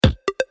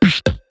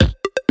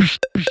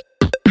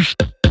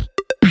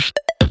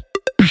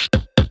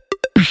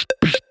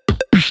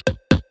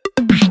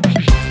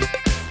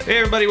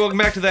everybody. Welcome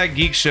back to That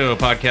Geek Show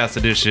podcast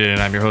edition.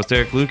 I'm your host,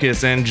 Eric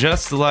Lucas, and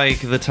just like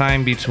the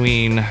time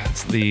between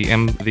the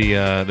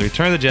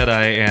Return of the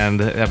Jedi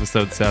and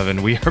Episode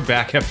 7, we are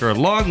back after a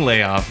long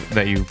layoff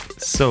that you've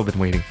so been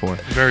waiting for.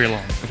 Very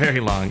long.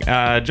 Very long.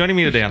 Joining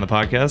me today on the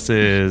podcast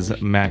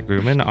is Matt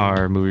Grumman,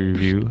 our movie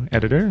review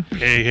editor.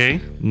 Hey,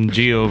 hey.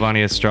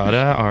 Giovanni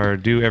Estrada, our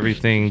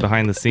do-everything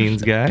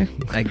behind-the-scenes guy.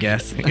 I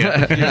guess.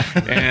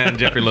 And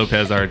Jeffrey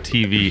Lopez, our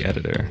TV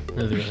editor.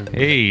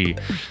 Hey.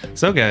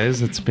 So,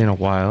 guys, it's been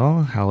a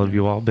while. How have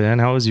you all been?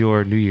 How was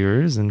your New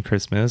Year's and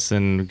Christmas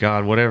and,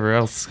 God, whatever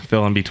else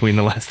fell in between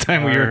the last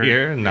time we were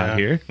here and not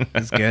here?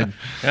 It's good.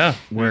 Yeah.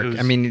 Work.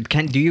 I mean,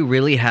 do you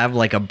really have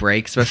like a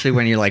break, especially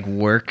when you're like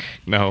work?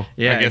 No.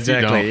 Yeah, I guess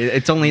exactly. You don't.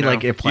 It's only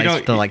like it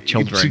applies to like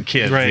children.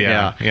 Kids, Right.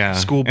 Yeah.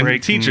 School and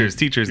break. Teachers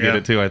get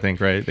it too, I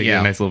think, right? They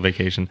get a nice little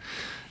vacation.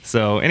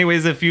 So,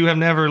 anyways, if you have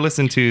never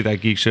listened to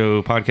That Geek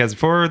Show podcast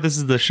before, this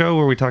is the show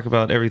where we talk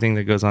about everything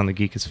that goes on in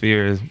the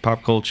geekosphere,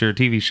 pop culture,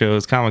 TV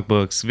shows, comic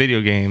books,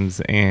 video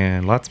games,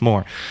 and lots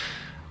more.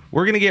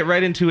 We're going to get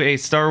right into a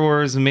Star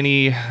Wars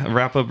mini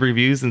wrap-up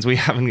review since we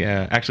haven't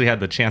actually had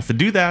the chance to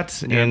do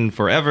that in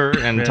forever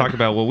and talk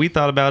about what we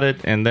thought about it.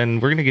 And then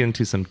we're going to get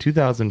into some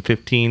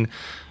 2015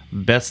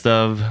 best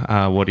of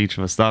what each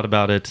of us thought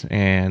about it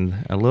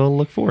and a little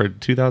look forward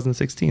to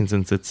 2016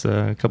 since it's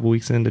a couple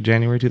weeks into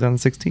January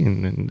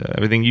 2016 and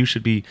everything you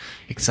should be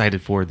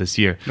excited for this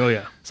year. Oh,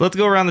 yeah. So let's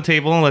go around the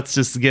table and let's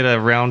just get a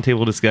round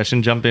table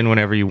discussion. Jump in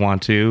whenever you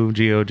want to.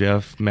 Gio,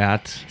 Jeff,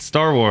 Matt.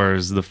 Star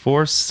Wars, The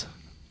Force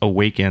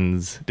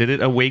Awakens. Did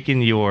it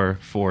awaken your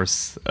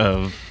force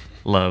of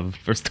love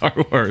for Star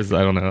Wars?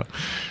 I don't know.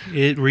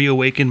 It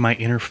reawakened my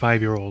inner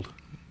 5-year-old.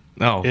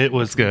 Oh, It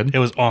was good. It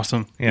was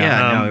awesome.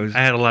 Yeah, it was. I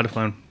had a lot of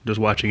fun just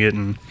watching it,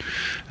 and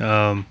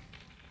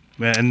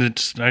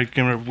it's. I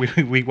can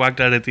remember we walked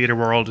out of the theater.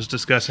 We're all just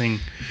discussing.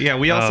 Yeah,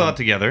 we all saw it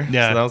together.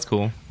 Yeah, so that was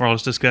cool. We're all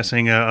just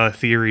discussing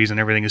theories and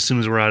everything as soon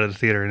as we're out of the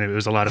theater, and it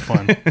was a lot of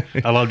fun.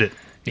 I loved it.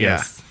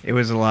 Yes. Yeah, it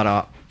was a lot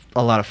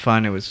of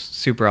fun. It was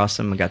super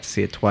awesome. I got to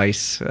see it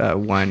twice,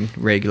 one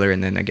regular,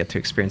 and then I get to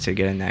experience it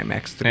again in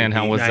IMAX 3D. And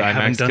how was I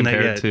haven't IMAX done that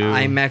compared yet. to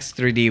IMAX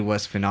 3D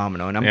was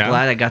phenomenal, and I'm Yeah?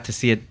 glad I got to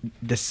see it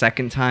the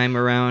second time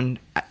around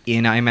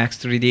in IMAX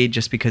 3D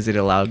just because it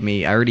allowed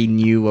me. I already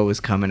knew what was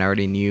coming. I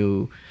already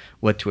knew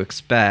what to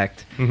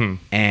expect,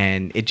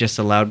 and it just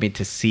allowed me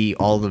to see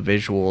all the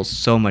visuals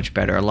so much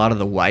better. A lot of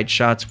the wide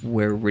shots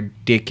were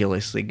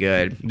ridiculously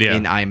good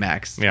in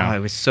IMAX. Yeah. Oh, it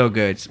was so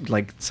good.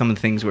 Like some of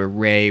the things where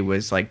Rey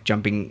was like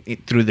jumping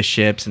through the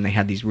ships, and they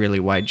had these really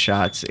wide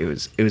shots. It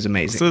was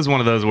amazing. So this is one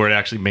of those where it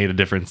actually made a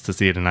difference to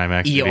see it in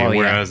IMAX 3D, Yeah,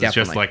 whereas it's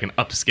just definitely. like an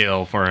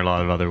upscale for a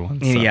lot of other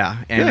ones. So. Yeah,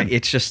 and Good.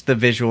 it's just the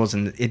visuals,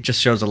 and it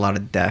just shows a lot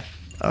of depth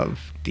of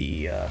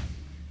the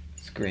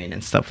screen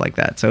and stuff like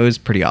that. So it was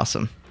pretty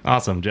awesome.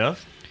 Awesome,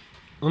 Jeff.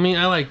 I mean,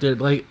 I liked it.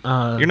 Like,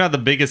 You're not the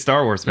biggest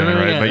Star Wars fan, No,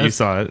 right? yeah, But you that's-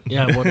 saw it.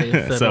 yeah, what they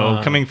said, So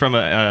coming from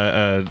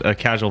a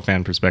casual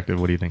fan perspective,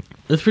 what do you think?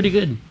 it's pretty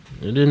good.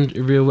 I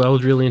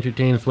was really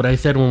entertained. It's what I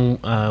said when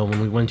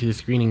we went to the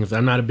screenings.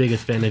 I'm not the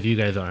biggest fan as you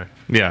guys are,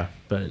 Yeah.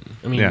 but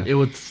I mean, Yeah. it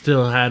would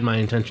still had my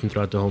intention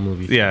throughout the whole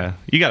movie. so. Yeah,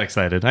 you got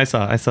excited. I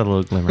saw the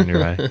little glimmer in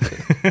your eye.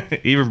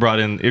 You even brought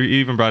in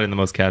the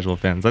most casual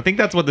fans. I think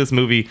that's what this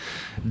movie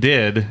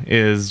did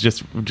is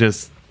just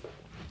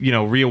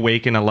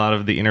reawaken a lot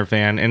of the inner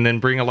fan and then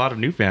bring a lot of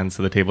new fans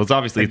to the table. It's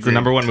obviously it's the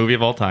Agreed. #1 movie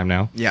of all time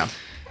now. Yeah,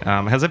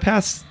 Has it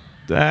passed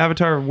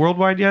Avatar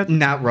worldwide yet?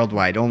 not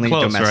worldwide, only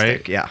Close,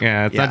 domestic. right? Yeah,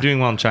 Yeah, it's not doing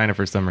well in China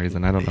for some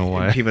reason. I don't know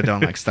why. People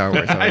don't like Star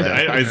Wars. Over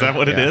there. Is that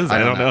what it is? I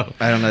don't know.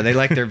 I don't know. They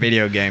like their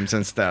video games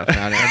and stuff.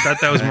 I thought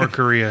that was more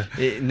Korea.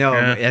 No,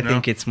 Yeah, I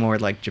think it's more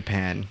like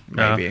Japan,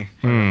 maybe.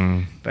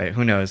 But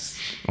who knows?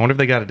 I wonder if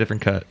they got a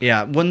different cut.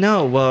 Yeah. Well,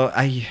 no. Well,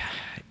 I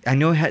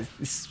know it had.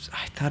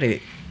 I thought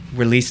it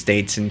released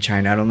dates in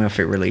China. I don't know if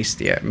it released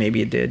yet. Maybe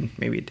it did.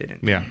 Maybe it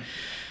didn't. Yeah.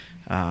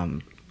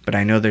 But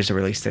I know there's a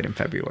release date in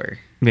February.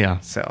 Yeah.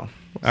 So.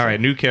 All right,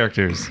 new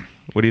characters.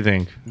 What do you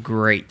think?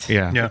 Great.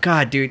 Yeah. Yeah.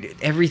 God, dude,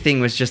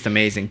 everything was just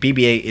amazing.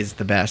 BB-8 is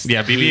the best.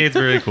 Yeah, BB-8's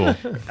really cool.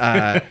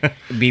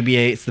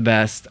 BB-8 is the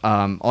best.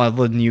 All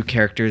the new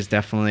characters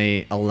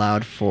definitely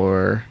allowed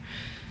for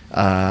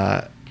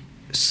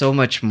so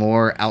much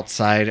more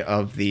outside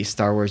of the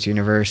Star Wars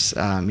universe.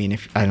 I mean,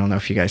 I don't know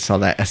if you guys saw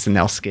that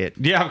SNL skit.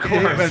 Yeah, of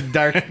course. With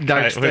Dark With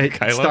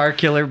Kylo? Star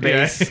Killer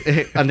base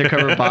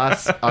undercover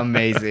boss.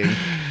 Amazing.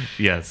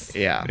 Yes.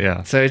 Yeah.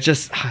 Yeah. So it's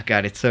just,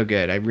 God, it's so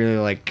good. I really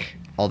like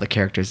all the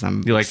characters.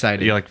 I'm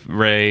excited. You like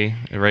Rey.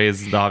 Rey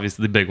is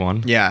obviously the big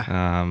one.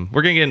 Yeah.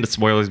 We're gonna get into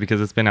spoilers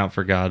because it's been out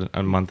for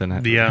a month and a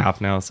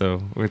half now,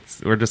 so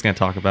we're just gonna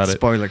talk about it.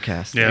 Spoiler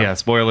cast. Yeah.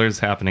 Spoilers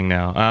happening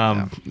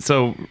now.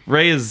 So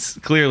Rey is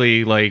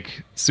clearly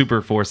like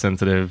super force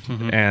sensitive,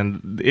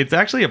 and it's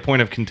actually a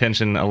point of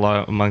contention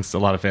amongst a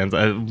lot of fans.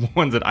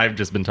 Ones that I've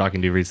just been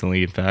talking to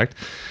recently, in fact.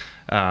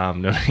 No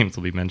names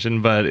will be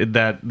mentioned, but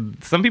that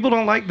some people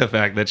don't like the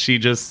fact that she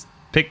just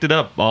picked it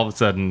up all of a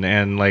sudden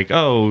and like,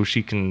 oh,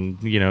 she can,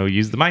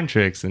 use the mind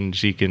tricks and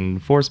she can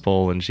force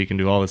pull and she can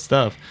do all this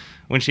stuff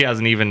when she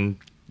hasn't even,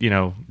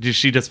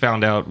 she just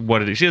found out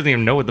what it is. She doesn't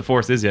even know what the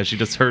Force is yet. She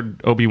just heard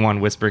Obi-Wan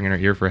whispering in her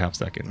ear for a half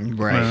second.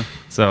 Right.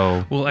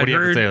 So, what do you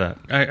have to say to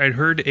that? I'd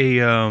heard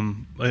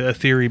a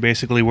theory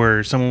basically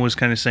where someone was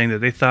kind of saying that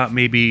they thought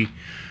maybe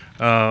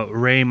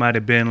Rey might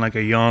have been like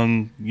a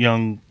young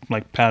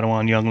like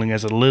Padawan youngling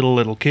as a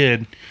little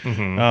kid,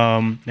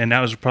 and that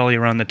was probably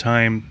around the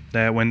time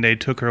that when they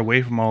took her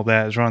away from all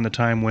that. It was around the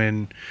time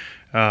when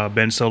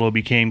Ben Solo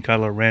became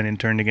Kylo Ren and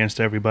turned against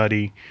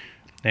everybody.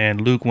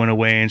 And Luke went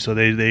away, and so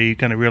they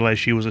kind of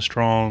realized she was a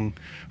strong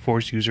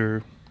Force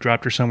user,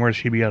 dropped her somewhere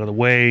she'd be out of the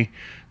way.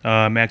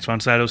 Max von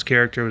Sydow's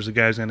character was the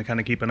guy who's going to kind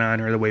of keep an eye on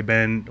her the way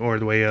Ben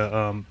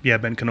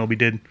Kenobi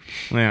did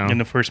in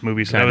the first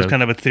movie. So that was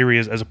kind of a theory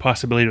as a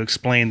possibility to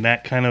explain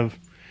that kind of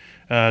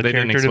they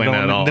didn't explain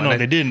that at all. No,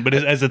 they didn't. But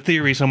as a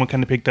theory, someone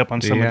kind of picked up on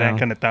some of that and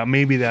kind of thought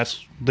maybe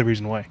that's the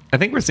reason why. I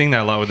think we're seeing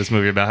that a lot with this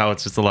movie about how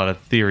it's just a lot of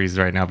theories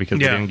right now because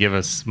they didn't give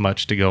us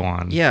much to go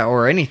on. Yeah,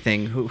 or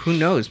anything. Who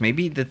knows?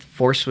 Maybe the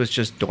Force was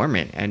just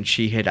dormant and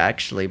she had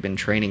actually been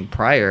training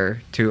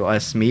prior to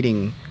us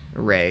meeting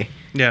Rey.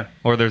 Yeah.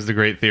 Or there's the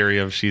great theory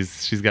of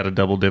she's got a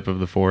double dip of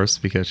the Force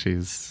because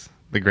she's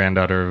the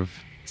granddaughter of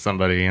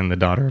somebody and the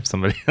daughter of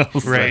somebody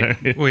else.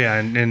 Right. Well, yeah,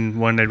 and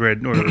one I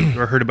read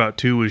or heard about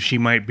too was she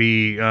might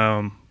be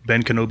Ben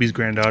Kenobi's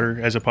granddaughter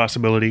as a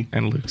possibility.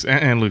 And Luke's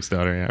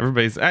daughter. Yeah,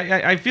 everybody's.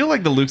 I feel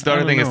like the Luke's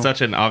daughter thing is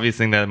such an obvious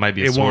thing that it might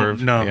be a swerve.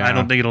 Won't, no, yeah. I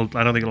don't think it'll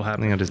happen. I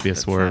think it'll just be a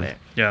swerve.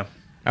 Yeah.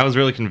 I was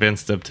really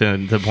convinced up to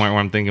the point where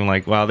I'm thinking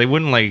like, wow, they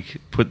wouldn't like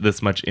put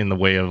this much in the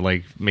way of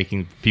like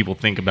making people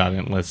think about it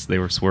unless they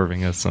were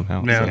swerving us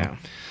somehow. Yeah.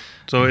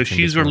 So if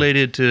she's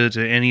related to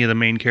any of the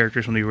main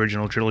characters from the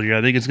original trilogy,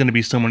 I think it's going to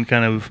be someone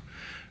kind of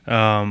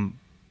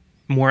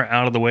more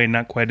out of the way,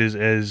 not quite as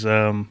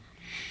in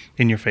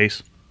your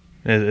face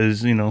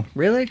as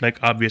Really?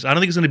 like obvious. I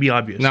don't think it's going to be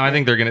obvious. No, I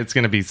think it's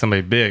going to be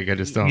somebody big. I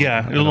just don't.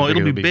 Yeah, it'll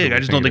be big. I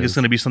just don't think it's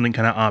going to be something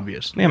kind of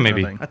obvious. Yeah,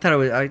 maybe. I thought it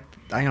was.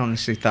 I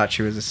honestly thought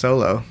she was a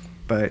Solo,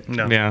 but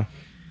No. Yeah.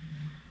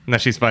 Now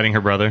she's fighting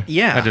her brother.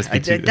 yeah, That'd just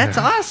be that's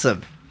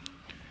awesome.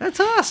 That's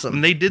awesome.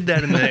 And they did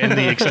that in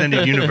the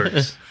extended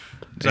universe.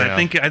 So Yeah.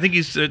 I think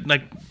he's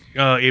like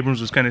Abrams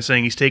was kind of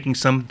saying he's taking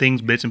some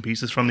things, bits and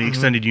pieces from the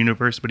extended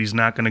universe, but he's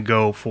not going to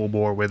go full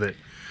bore with it.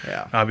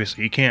 Yeah.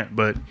 Obviously, he can't.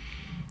 But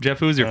Jeff,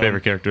 who's your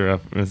favorite character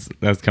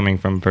that's coming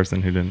from a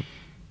person who didn't,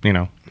 You're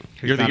not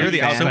a the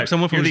fan. outside.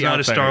 someone you're who's the not a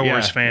outsider. Star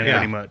Wars Yeah. fan, Yeah.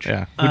 pretty much.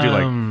 Yeah. Who'd you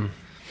like?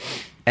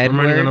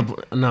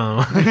 Edward.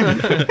 No.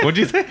 What'd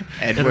you say?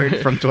 Edward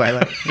from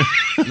Twilight.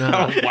 No.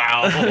 Oh,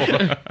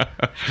 wow.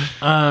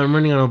 I'm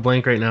running on a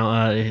blank right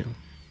now.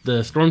 The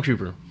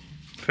Stormtrooper.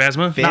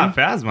 Phasma? Finn? Not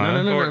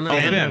Phasma. No.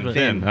 Finn.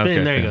 Finn.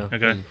 Okay. There you go.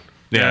 Okay.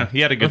 Yeah, he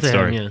had a good That's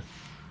story. him, yeah.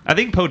 I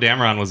think Poe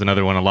Dameron was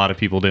another one a lot of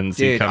people didn't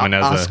see Dude, coming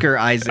as Oscar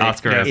Isaac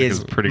Oscar Isaac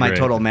is pretty my great.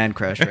 total man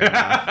crush right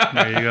now.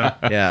 There you go.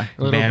 Yeah.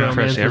 Little Man brown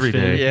crush for every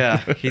Finn. day. Yeah,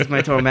 he's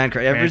my total man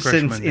crush. Ever Man crush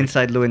since Monday.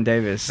 Inside Llewyn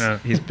Davis, Yeah.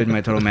 he's been my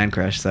total man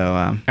crush. So,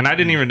 And I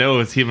didn't even know it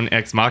was him and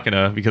Ex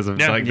Machina because of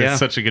Yeah.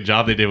 such a good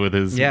job they did with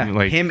his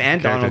him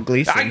and Donald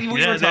Gleason.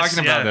 We Yeah, were that's-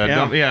 talking about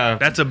yeah. that. Yeah.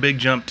 That's a big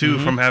jump too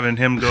from having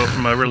him go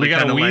from a really We got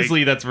a kind of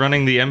Weasley that's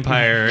running the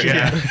Empire.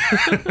 Yeah.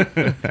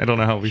 I don't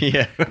know how we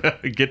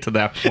get to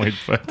that point,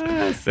 but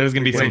there's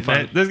gonna be some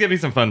fun. There's gonna be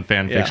some fun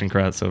fan fiction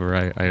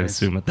crossover. I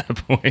assume at that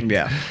point.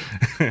 Yeah.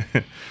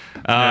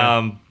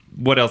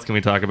 What else can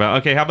we talk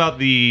about? Okay, how about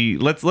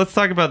let's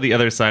talk about the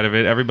other side of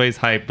it. Everybody's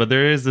hyped, but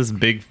there is this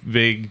big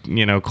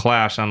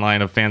clash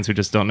online of fans who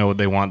just don't know what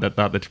they want, that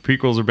thought the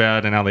prequels are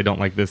bad and now they don't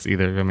like this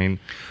either. I mean,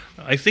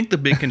 I think the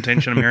big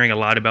contention I'm hearing a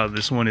lot about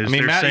this one is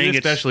they're Matt, saying you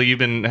especially, you've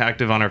been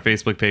active on our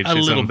Facebook page. A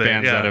There's little some bit,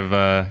 fans yeah. that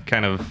have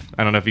kind of,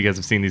 I don't know if you guys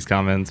have seen these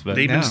comments, but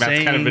They've been Matt's kind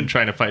of saying- been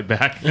trying to fight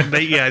back.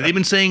 they've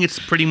been saying it's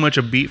pretty much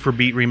a beat for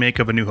beat remake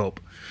of A New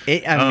Hope.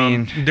 I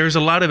mean, There's a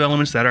lot of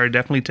elements that are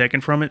definitely taken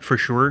from it for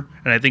sure,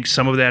 and I think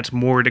some of that's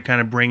more to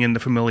kind of bring in the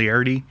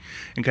familiarity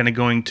and kind of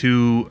going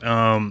too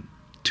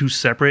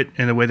separate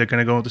in the way they're going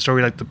to go with the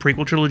story. Like the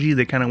prequel trilogy,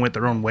 they kind of went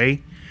their own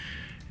way,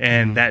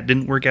 and that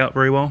didn't work out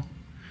very well.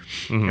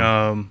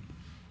 And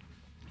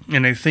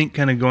I think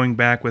kind of going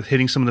back with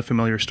hitting some of the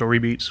familiar story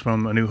beats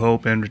from A New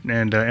Hope and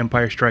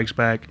Empire Strikes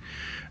Back,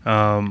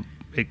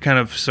 it kind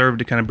of served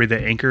to kind of breathe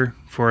that anchor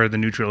for the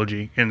new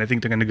trilogy. And I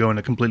think they're going to go in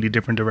a completely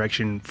different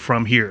direction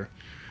from here.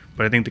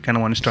 But I think they kind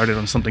of want to start it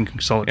on something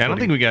solid. Yeah, I don't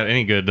think we got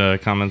any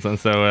good comments on.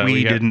 So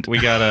We got, didn't. We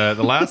got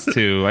the last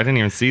two. I didn't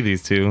even see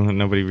these two. And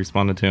nobody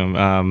responded to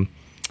them.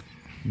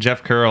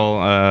 Jeff Curl.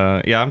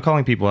 I'm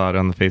calling people out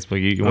on the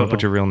Facebook. You won't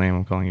put your real name.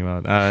 I'm calling you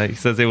out. He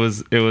says it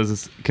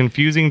was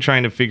confusing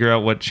trying to figure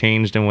out what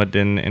changed and what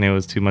didn't, and it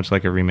was too much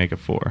like a remake of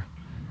 4.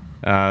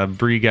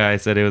 Bree guy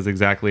said it was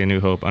exactly A New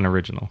Hope,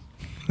 unoriginal.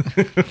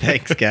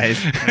 thanks, guys.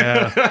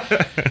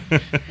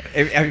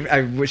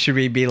 Should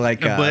we be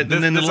like? But This,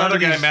 then this a lot other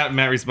of guy, these-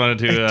 Matt responded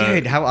to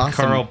Dude, how awesome.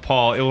 Carl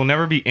Paul. It will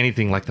never be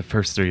anything like the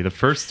first 3. The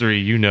first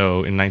 3, in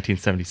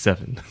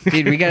 1977.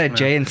 dude, we got a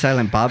Jay and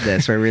Silent Bob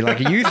this where we're like,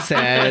 you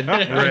said,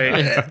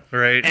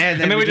 right.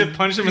 and And then we just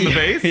punch them in the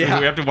face? Yeah. And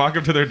we have to walk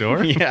up to their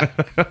door? Yeah.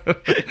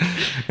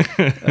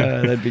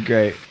 That'd be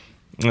great.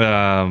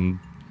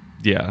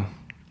 Yeah.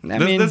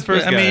 This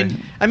first guy.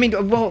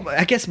 Well,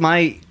 I guess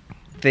my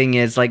thing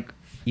is like,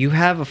 you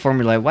have a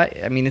formula. Why?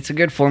 I mean, it's a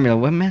good formula.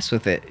 What mess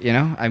with it? You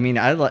know? I mean,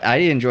 I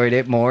enjoyed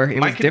it more. It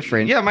was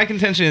different. Yeah, my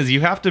contention is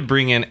you have to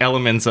bring in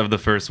elements of the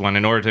first one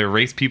in order to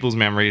erase people's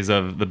memories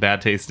of the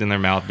bad taste in their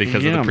mouth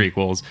because of the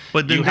prequels.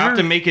 But you have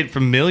to make it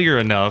familiar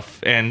enough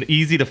and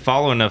easy to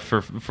follow enough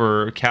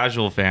for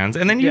casual fans.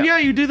 And then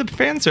you do the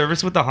fan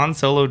service with the Han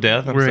Solo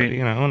death,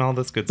 and all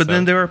this good stuff. But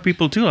then there are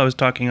people too I was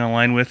talking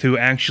online with who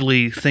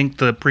actually think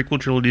the prequel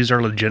trilogies are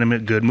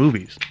legitimate good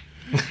movies.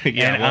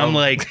 I'm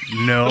like,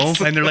 no.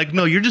 And they're like,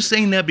 no, you're just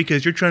saying that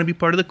because you're trying to be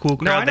part of the cool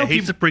crowd that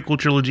hates the prequel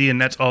trilogy,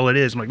 and that's all it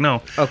is. I'm like,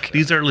 no. Okay.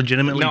 These are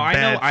legitimately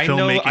bad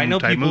filmmaking I know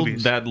type people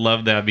movies. that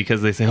love that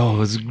because they say, oh, it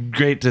was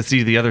great to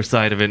see the other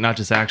side of it, not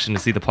just action,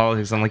 to see the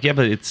politics. I'm like, yeah,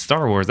 but it's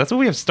Star Wars. That's what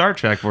we have Star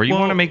Trek for. You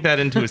want to make that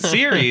into a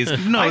series.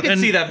 I can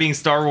see that being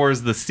Star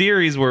Wars, the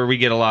series, where we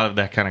get a lot of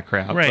that kind of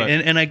crap. Right,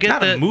 and I get not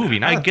that. A movie,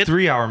 not a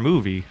 3-hour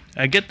movie.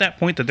 I get that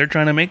point that they're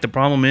trying to make. The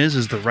problem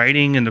is the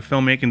writing and the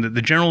filmmaking,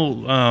 the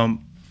general...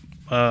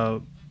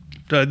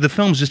 the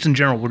films just in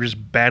general were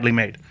just badly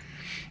made.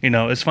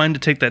 It's fine to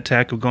take that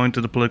tack of going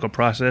through the political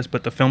process,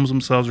 but the films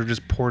themselves are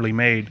just poorly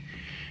made.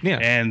 Yeah,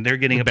 and they're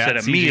getting upset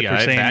at me for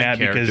saying that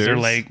because they're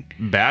like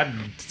bad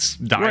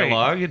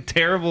dialogue,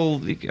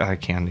 terrible. I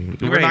can't even.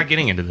 We're not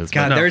getting into this.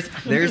 God,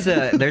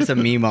 there's a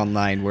meme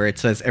online where it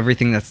says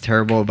everything that's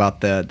terrible about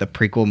the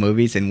prequel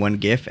movies in one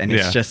GIF, and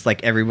it's just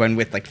like everyone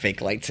with like fake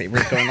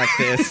lightsabers going like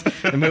this,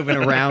 they're moving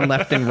around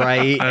left and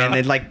right, and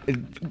then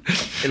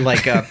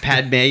like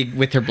Padme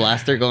with her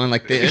blaster going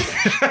like this,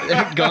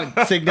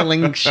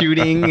 signaling,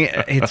 shooting.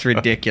 It's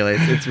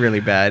ridiculous. It's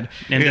really bad.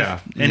 And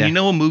you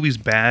know a movie's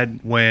bad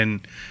when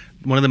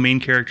one of the main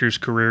characters'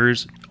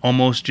 careers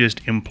almost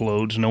just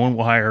implodes. No one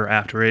will hire her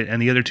after it,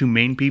 and the other two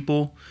main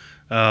people,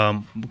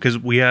 because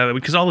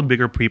all the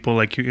bigger people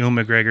like Ewan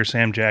McGregor,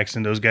 Sam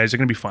Jackson, those guys are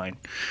going to be fine.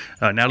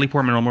 Natalie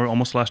Portman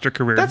almost lost her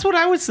career. That's what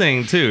I was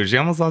saying too. She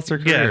almost lost her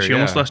career. Yeah, she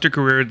almost lost her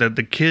career.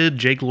 The kid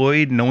Jake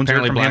Lloyd, no one's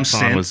heard from him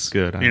since. Was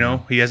good.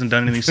 He hasn't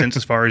done anything since,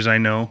 as far as I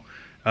know.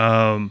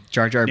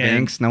 Jar Jar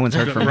Binks, no one's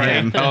heard from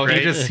him. Oh,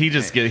 he's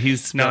he's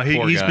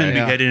been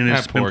beheaded and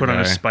has been put on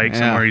a spike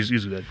somewhere. He's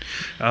good.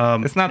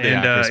 It's not the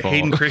actor's fault.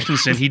 Hayden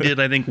Christensen, he did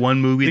I think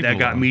one movie that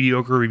got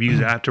mediocre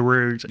reviews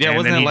afterwards. Yeah,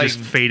 and then he just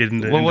faded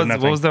into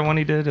nothing. What was that one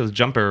he did? It was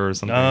Jumper or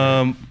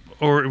something.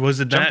 Or was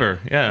it Jumper?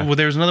 Yeah. Well,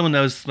 there was another one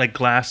that was like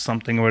Glass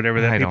something or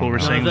whatever that people were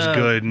saying was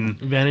good. And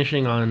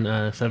Vanishing on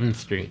 7th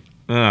Street.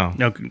 Oh.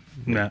 No, I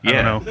don't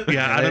know.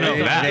 Yeah, I don't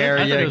know.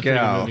 There you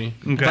go.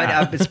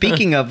 But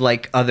speaking of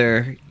like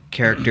other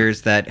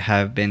characters that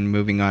have been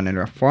moving on and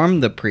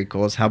reformed the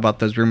prequels, how about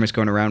those rumors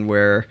going around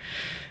where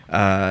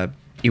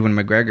Ewan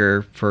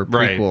McGregor for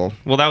prequel? Right.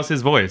 Well, that was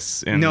his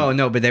voice.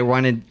 No, but they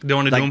wanted do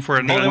him for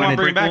another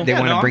prequel. They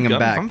want to bring him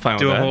back. I'm fine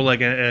with do that. a whole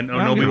like an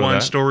Obi-Wan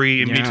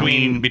story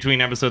in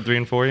between episode 3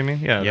 and 4. You mean?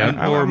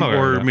 Yeah.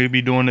 Or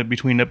maybe doing it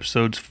between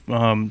episodes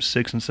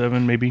 6 and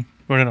 7, maybe.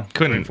 Or no,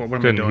 couldn't.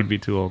 He'd be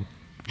too old.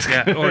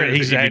 Yeah, or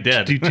he's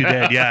dead. Too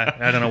dead. Yeah,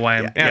 I don't know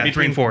why. Between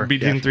 3 and 4.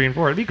 Between 3 and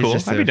 4, it'd be cool.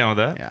 I'd be down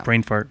with that. Yeah.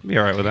 Brain fart. Be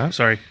all right with that.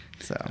 Sorry.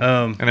 So,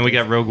 and then we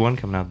got Rogue One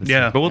coming out this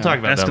year. But we'll talk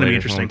about that's that later. Be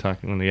interesting.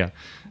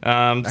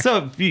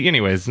 So,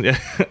 anyways,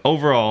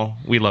 overall,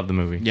 we love the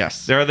movie.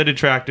 Yes. There are the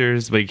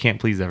detractors, but you can't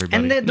please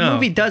everybody. And the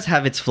movie does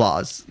have its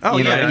flaws. Oh,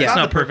 yeah. It's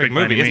not a perfect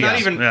movie.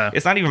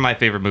 It's not even my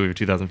favorite movie of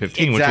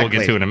 2015, which we'll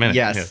get to in a minute.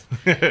 Yes.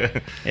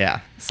 Yeah.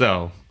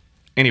 So,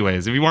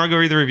 anyways, if you want to go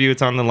read the review,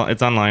 it's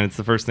online. It's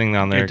the first thing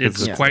on there.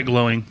 It's quite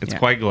glowing. It's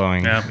quite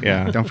glowing.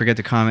 Yeah. Don't forget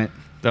to comment.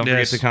 Don't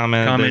forget to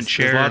comment.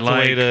 Share, there's lots of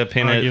way to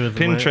pin it.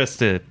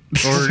 Pinterest it.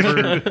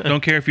 Or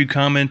don't care if you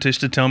comment just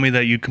to tell me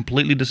that you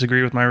completely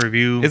disagree with my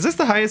review. Is this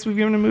the highest we've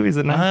given a movie? Is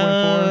it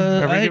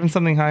 9.4? Have we given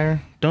something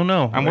higher? Don't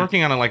know. I'm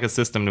working on a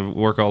system to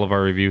work all of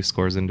our review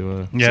scores into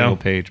a single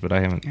page, but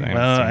I haven't seen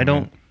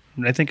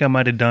I think I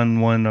might have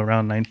done one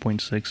around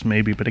 9.6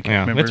 maybe, but I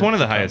can't remember. It's one of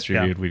the highest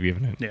reviewed we've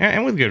given it. Yeah.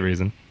 And with good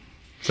reason.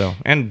 So,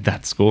 and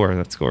that score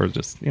is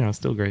just,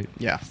 still great.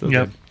 Yeah. Still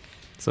good.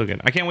 So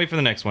good. I can't wait for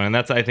the next one, and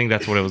I think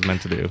that's what it was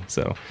meant to do.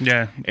 So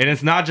yeah, and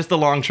it's not just a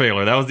long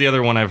trailer. That was the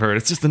other one I've heard.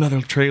 It's just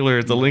another trailer.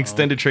 It's a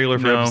extended trailer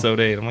for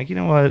episode 8. I'm like, you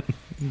know what?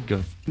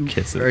 Go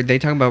kiss it. Are they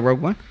talking about Rogue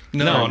One?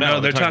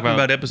 No, they're talking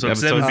about episode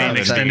 7 being an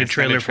extended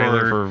trailer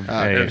for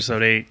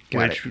episode 8.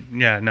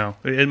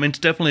 It's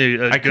definitely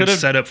a good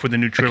setup for the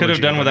new trilogy. I could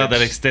have done without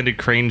that extended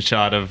crane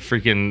shot of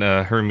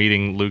freaking her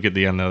meeting Luke at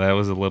the end, though. That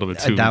was a little bit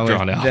too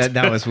drawn out.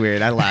 That was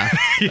weird. I laughed.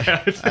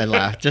 I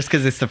laughed just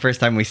because it's the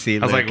first time we see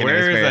Luke. I was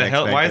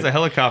like, why is a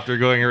helicopter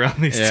going around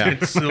these two?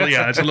 It's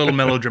a little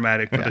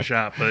melodramatic for the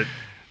shot, but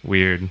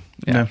weird.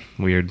 Yeah,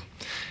 weird.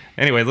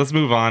 Anyways, let's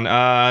move on.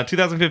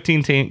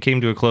 2015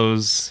 came to a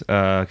close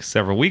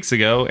several weeks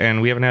ago,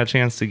 and we haven't had a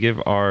chance to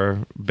give our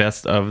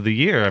best of the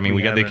year. I mean,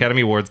 we got the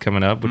Academy Awards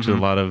coming up, which a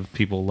lot of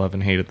people love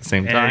and hate at the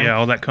same time. Yeah,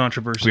 all that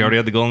controversy. We already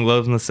had the Golden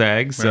Globes and the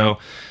SAG, so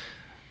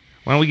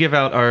Why don't we give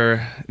out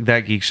our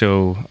That Geek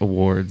Show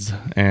awards,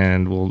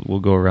 and we'll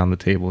go around the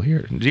table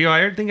here. Gio,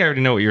 I think I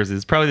already know what yours is.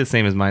 It's probably the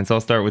same as mine, so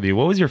I'll start with you.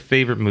 What was your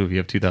favorite movie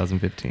of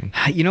 2015?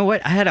 You know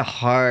what? I had a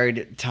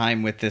hard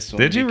time with this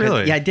one. Did you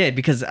really? Yeah, I did,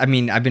 because I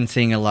mean, I've been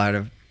seeing a lot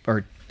of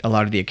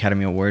the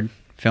Academy Award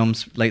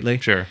films lately.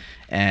 Sure.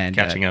 And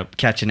catching up,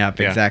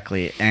 yeah.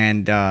 Exactly.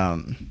 And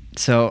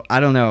so I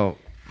don't know.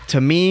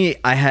 To me,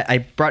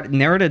 I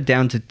narrowed it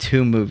down to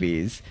 2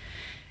 movies,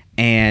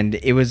 and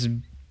it was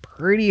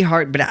pretty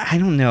hard, but I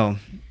don't know.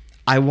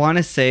 I want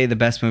to say the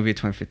best movie of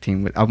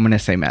 2015. I'm going to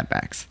say Mad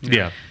Max.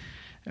 Yeah.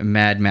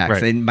 Mad Max.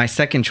 Right. And my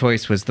second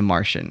choice was The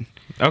Martian.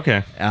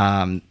 Okay.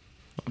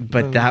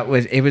 But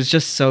it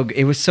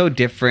was so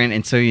different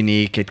and so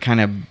unique. It kind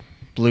of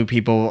blew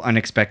people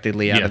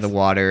unexpectedly out of the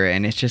water,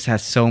 and it just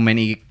has so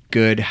many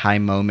good high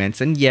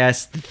moments. And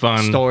yes, the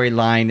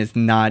storyline is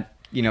not,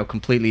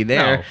 completely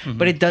there,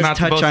 but it does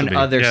touch on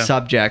other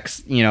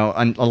subjects,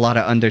 a lot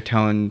of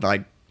undertone,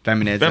 like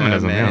feminism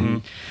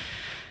and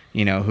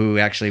who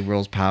actually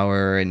rules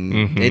power,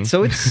 and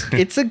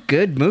it's a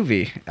good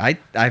movie.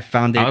 I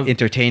found it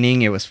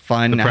entertaining. It was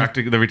fun.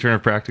 The return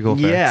of practical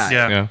effects.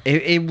 Yeah.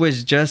 It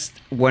was just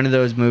one of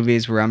those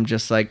movies where I'm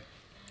just like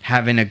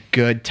having a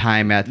good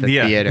time at the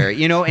theater,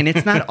 and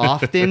it's not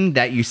often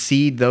that you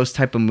see those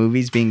type of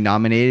movies being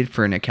nominated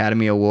for an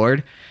Academy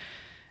Award.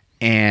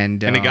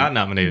 And it got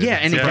nominated. Yeah,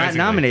 and it got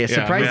nominated,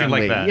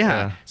 surprisingly. Like that,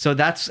 yeah. So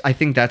I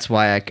think that's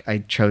why I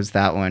chose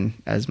that one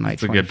as my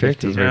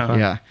 2015. It's a good pick.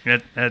 Yeah.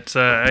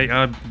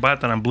 I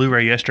bought that on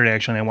Blu-ray yesterday,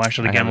 actually, and I watched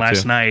it again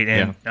last night.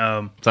 And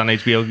it's on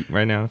HBO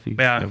right now. If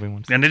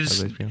everyone's and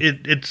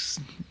it's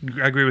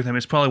I agree with him.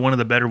 It's probably one of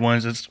the better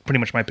ones. It's pretty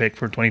much my pick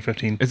for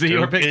 2015. Is it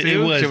your pick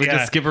too? It was. Should we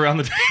just skip around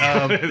the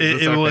table?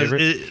 It was.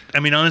 I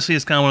mean, honestly,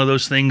 it's kind of one of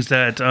those things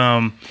that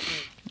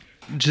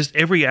just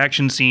every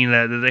action scene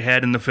that they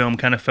had in the film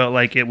kind of felt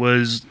like it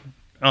was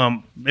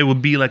it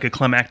would be like a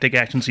climactic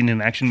action scene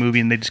in an action movie,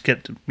 and they just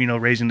kept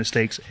raising the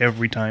stakes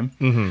every time.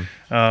 Bigger,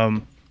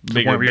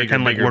 kind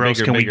of like, where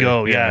else can we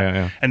go?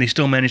 Yeah. And they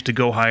still managed to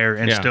go higher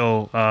and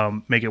still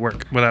make it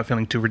work without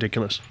feeling too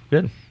ridiculous.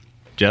 Good.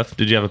 Jeff,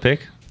 did you have a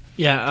pick?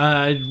 Yeah,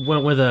 I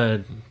went with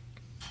it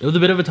was a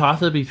bit of a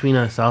toss-up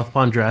between Southpaw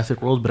and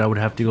Jurassic World, but I would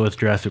have to go with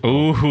Jurassic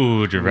World.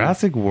 Ooh,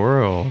 Jurassic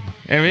World.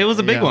 I mean, it was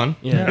a big one.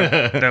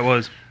 Yeah. That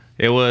was.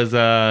 It was.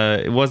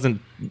 It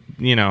wasn't.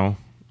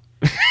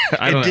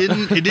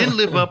 It didn't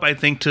live up, I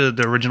think, to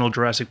the original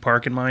Jurassic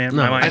Park in my mind.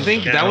 I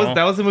think that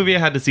was the movie I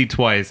had to see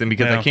twice, and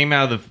because I came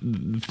out of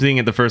seeing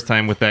it the first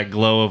time with that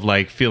glow of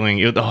like feeling,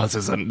 this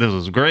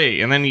was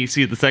great, and then you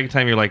see it the second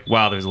time, you're like,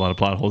 wow, there's a lot of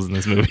plot holes in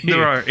this movie.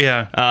 There are,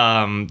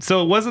 yeah.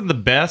 So it wasn't the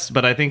best,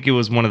 but I think it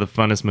was one of the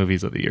funnest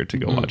movies of the year to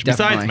go watch,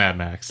 besides Mad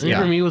Max. I think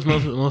for me, was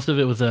most of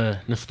it was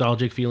a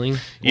nostalgic feeling.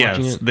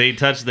 Yes,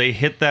 they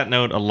hit that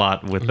note a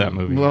lot with that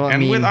movie,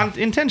 with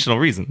intentional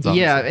reasons.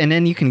 Honestly. Yeah, and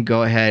then you can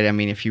go ahead. I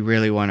mean, if you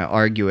really want to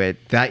argue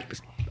it,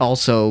 that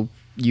also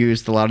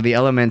used a lot of the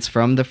elements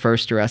from the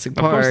first Jurassic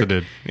Park. Of course it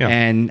did. Yeah.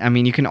 And I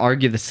mean, you can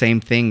argue the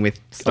same thing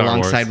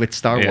alongside with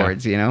Star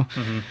Wars,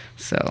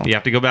 So you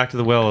have to go back to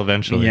the well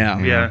eventually.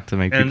 To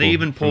make people they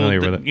even pulled,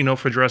 with it.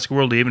 For Jurassic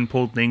World, they even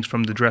pulled things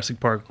from the Jurassic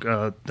Park,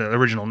 the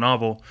original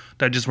novel,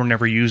 that just were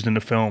never used in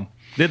the film.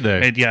 Did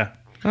they? Yeah.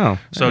 Oh.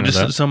 So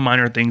just some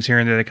minor things here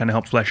and there that kind of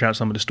help flesh out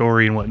some of the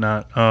story and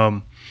whatnot.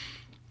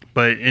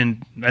 But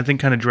I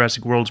think kind of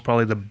Jurassic World is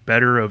probably the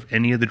better of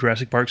any of the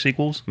Jurassic Park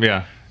sequels.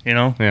 Yeah.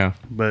 Yeah.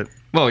 But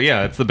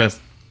it's the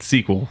best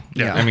sequel.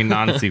 Yeah. I mean,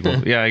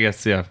 non-sequel. Yeah, I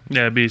guess. Yeah.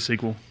 Yeah, it'd be a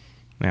sequel.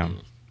 Yeah.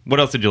 What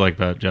else did you like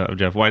about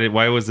Jeff?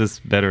 Why was this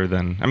better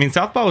than? I mean,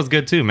 Southpaw was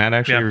good too. Matt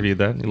actually reviewed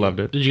that. He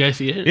loved it. Did you guys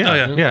see it?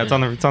 Yeah. Yeah. It's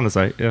on the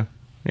site. Yeah.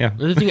 Yeah.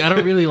 The thing, I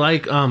don't really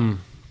like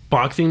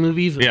boxing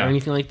movies or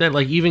anything like that.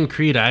 Like even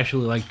Creed, I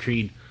actually like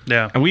Creed.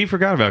 Yeah. And we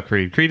forgot about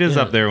Creed. Creed is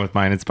up there with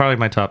mine. It's probably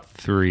my top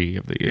 3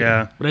 of the year.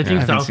 Yeah. But I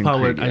think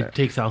Southpaw I'd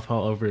take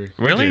Southpaw over.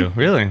 Really?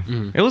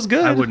 Mm-hmm. It was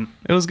good. I wouldn't.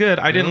 It was good.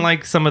 I didn't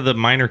like some of the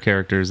minor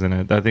characters in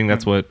it. I think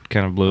that's what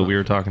kind of blew. We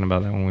were talking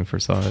about that when we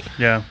first saw it.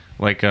 Yeah.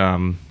 Like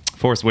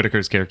Forrest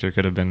Whitaker's character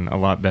could have been a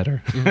lot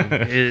better.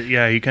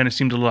 He kind of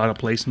seemed a lot of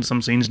place in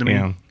some scenes to me.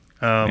 Yeah.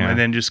 And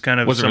then just kind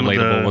of wasn't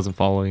relatable, wasn't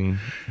following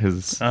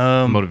his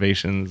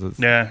motivations.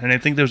 Yeah, and I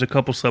think there was a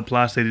couple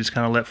subplots they just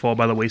kind of let fall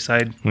by the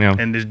wayside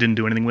and just didn't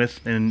do anything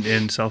with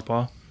in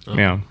Southpaw.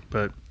 Yeah.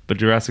 But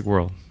Jurassic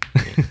World.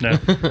 No.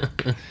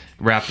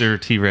 Raptor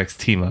T-Rex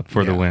team up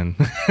for the win.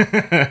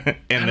 I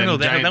don't know.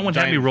 That one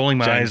had me rolling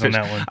my eyes on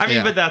that one. I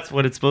mean, but that's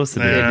what it's supposed to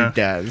do. It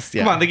does.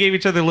 Yeah. Come on, they gave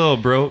each other a little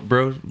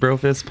bro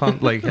fist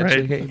pump, like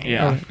right.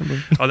 Yeah.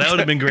 Oh, that would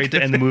have been great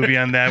to end the movie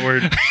on that,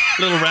 where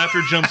little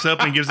raptor jumps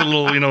up and gives a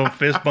little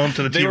fist bump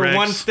to the T-Rex. They were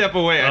one step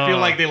away. I feel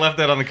like they left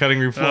that on the cutting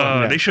room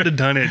floor. They should have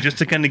done it just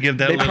to kind of give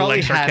that little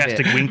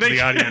sarcastic wink to the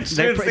audience.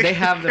 They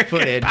have the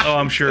footage. Oh,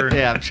 I'm sure.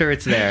 Yeah, I'm sure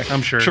it's there.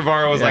 I'm sure.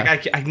 Trevorrow was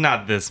like, I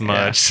not this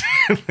much.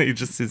 He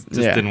just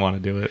didn't want to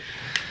do it.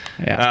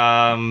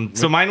 Yeah.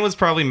 So mine was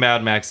probably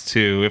Mad Max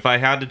 2. If I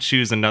had to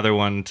choose another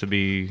one to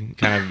be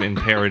kind of in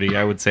parody,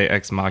 I would say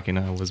Ex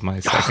Machina was my Oh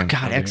second.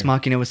 God, Ex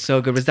Machina was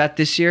so good. Was that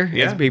this year?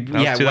 Yeah, It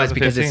was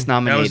because 2015. it's That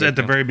nominated. was at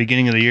the very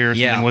beginning of the year, or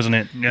Yeah. something, wasn't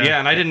it? Yeah,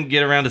 and I didn't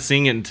get around to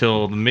seeing it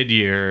until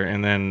mid-year,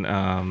 and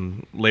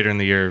then later in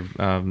the year,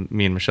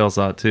 me and Michelle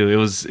saw it too.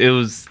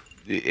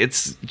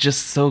 It's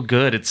just so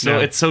good. It's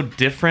so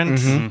different,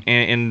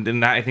 and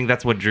that, I think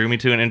that's what drew me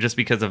to it. And just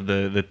because of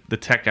the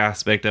tech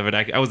aspect of it,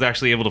 I was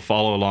actually able to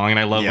follow along, and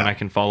I love when I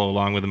can follow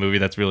along with a movie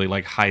that's really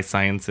like high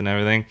science and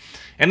everything.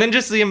 And then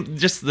just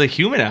the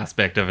human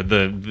aspect of it.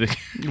 The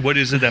What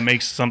is it that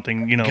makes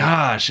something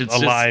gosh, it's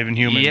alive just, and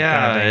human? Yeah,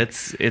 kind of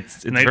thing?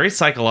 it's very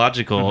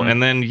psychological.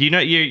 And then you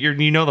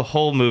know the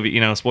whole movie.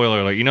 Spoiler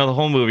alert. You know the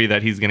whole movie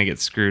that he's gonna get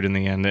screwed in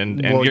the end, and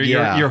Well,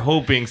 you're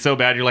hoping so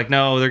bad. You're like,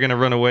 no, they're gonna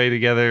run away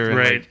together. And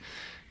Right. like,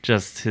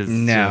 just his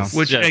No.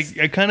 Which I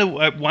kind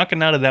of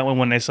walking out of that one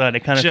when I saw it, I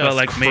kind of felt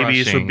like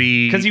maybe this would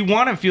be because you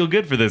want to feel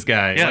good for this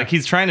guy. Yeah. Like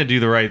he's trying to do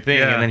the right thing,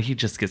 Yeah. and then he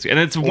just gets. And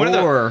it's one of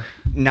the. or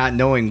not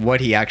knowing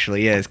what he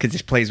actually is, because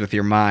it plays with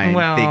your mind,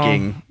 Well-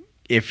 thinking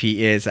if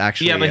he is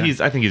actually. Yeah, but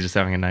I think he's just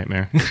having a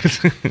nightmare.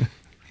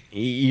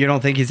 You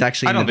don't think he's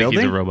actually I in don't the think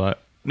building? he's a robot.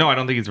 No, I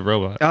don't think he's a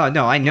robot. Oh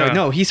no, I know. Yeah.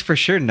 No, he's for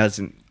sure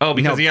doesn't. Oh,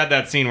 because no. he had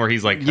that scene where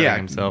he's like cutting Yeah.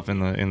 himself in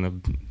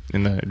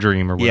the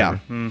dream or whatever.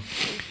 Yeah.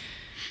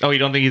 Oh, you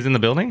don't think he's in the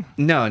building?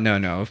 No.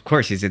 Of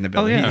course he's in the Oh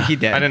building. yeah, He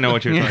dead. I didn't know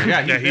what you were talking.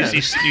 Yeah, Yeah, dead.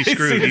 he's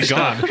screwed. He's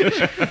gone.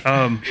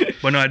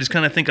 But no, I just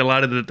kind of think a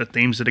lot of the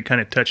themes that it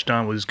kind of touched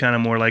on was kind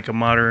of more like a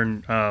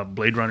modern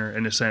Blade Runner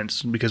in a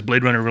sense, because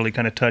Blade Runner really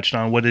kind of touched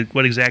on what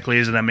exactly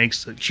is it that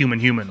makes a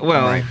human.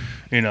 Well,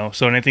 Right.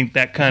 So and I think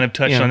that kind of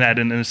touched Yeah. on that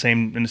in the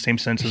same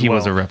sense as he well.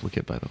 was a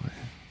replicate, by the way.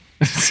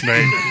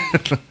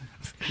 Right.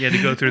 You had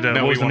to go through the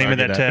No, what we was the won't name of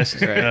that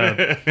argue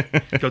that.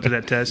 test? Go through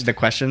that test. The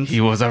questions.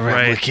 He was a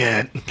Right.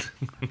 replicate.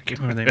 Can't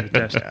remember the name of the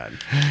test.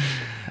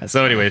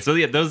 So anyway,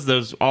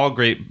 those all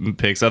great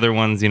picks. Other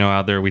ones,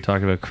 out there, we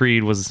talked about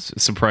Creed was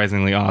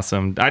surprisingly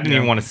awesome. I didn't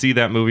even want to see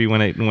that movie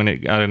when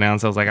it got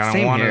announced. I was like, I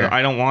Same here.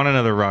 don't want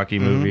another Rocky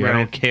movie. I right.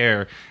 don't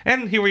care.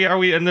 And here we are.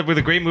 We end up with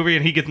a great movie,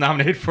 and he gets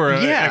nominated for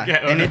a Yeah,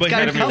 and it's got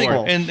a Academy couple.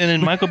 Award. And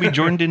then Michael B.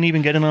 Jordan didn't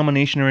even get a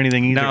nomination or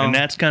anything either, No. and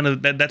that's kind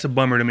of that's a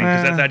bummer to me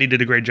because I thought he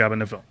did a great job in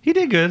the film. He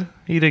did good.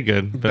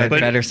 but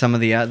better some of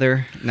the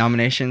other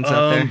nominations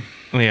out there.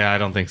 Yeah, I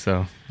don't think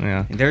so.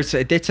 Yeah.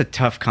 It's a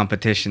tough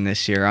competition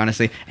this year,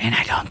 honestly, and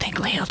I don't think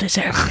Leo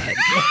deserves it.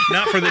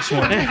 Not for this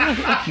one.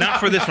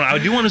 Not for this one. I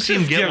do want to see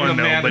him get Give one the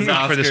though, man but his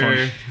not for this Oscar.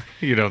 one.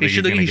 You don't He think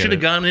should he's gonna he get should have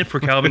it. gotten it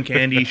for Calvin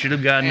Candy. He should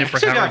have gotten it for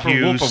Should've Howard got it for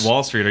Hughes. Wolf of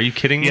Wall Street. Are you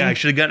kidding me? Yeah, he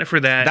should have gotten it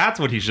for that. That's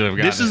what he should have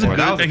gotten. This is it a for.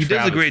 That good. was a He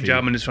does a great travesty.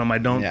 job in this film. I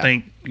don't Yeah.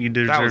 think he was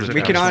deserves a it.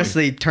 We can Travesty.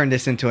 honestly turn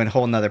this into a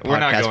whole nother We're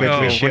not podcast, going which to.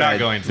 we We're should. not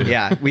going to.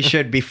 Yeah, we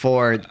should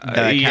before the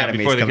Academy's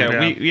before the coming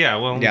Academy.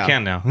 out. We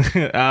can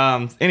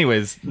now.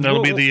 Anyways,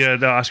 That'll be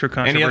the Oscar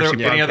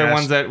controversy. any other podcast.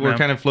 ones that were Yeah.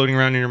 kind of floating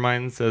around in your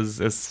minds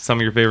as some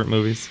of your favorite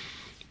movies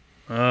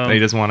that you Um,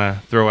 just want to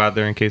throw out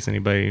there in case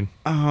anybody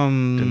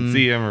didn't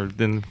see them or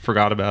then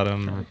forgot about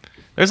them? Or,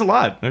 there's a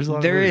lot. There's a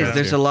lot. There of movies is. out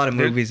There's here. a lot of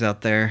movies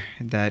out there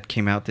that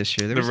came out this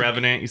year. There The was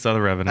Revenant. You saw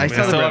The Revenant. I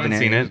saw The still haven't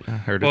Revenant. seen it. I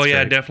heard it's Well,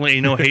 yeah, great.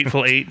 definitely.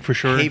 Hateful Eight for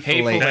sure.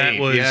 Hateful Eight. That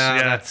was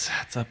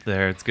that's up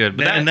there. It's good.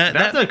 But And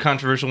that's a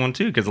controversial one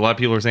too because a lot of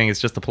people are saying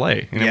it's just a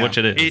play, Yeah. which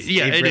it is. It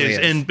It really is.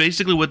 is. And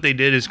basically what they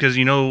did is because,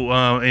 in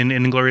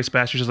Inglourious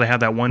Basterds, they have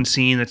that one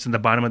scene that's in the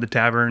bottom of the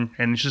tavern,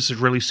 and it's just a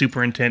really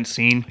super intense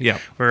scene Yeah.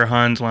 where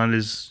Hans Land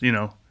is,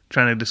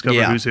 trying to discover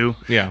Yeah. who's who.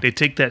 Yeah. They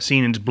take that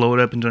scene and just blow it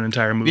up into an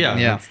entire movie. Yeah,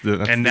 Yeah.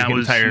 That's And the that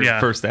was- entire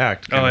yeah. first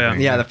act. Oh, kind of yeah.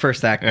 thing. yeah, the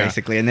first act Yeah.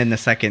 basically, and then the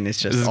second is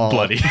just This is all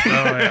bloody. Oh,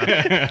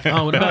 yeah.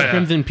 Oh, what about yeah.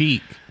 Crimson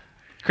Peak?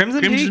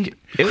 Crimson Crimson- Peak.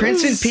 It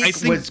Crimson was- Peak I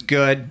think- was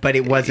good, but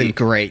it wasn't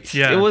great.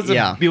 Yeah. It was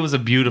Yeah. it was a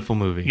beautiful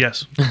movie.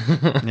 Yes.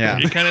 Yeah.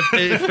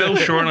 It fell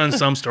short on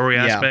some story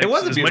Yeah. aspects. It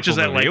was a as beautiful much as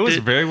I movie. liked It was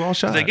very well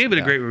shot. I gave it a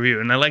Yeah. great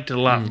review, and I liked it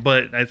a lot.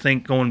 But I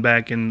think going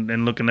back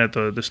and looking at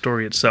the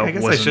story itself,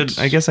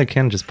 I guess I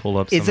can just pull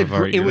up some It's a of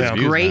our it was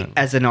reviews great then.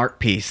 as an art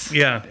piece.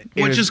 Yeah,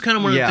 It which was- is kind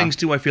of one of yeah. the things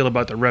too I feel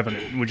about The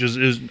Revenant, which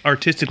is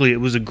artistically it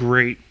was a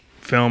great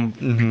film,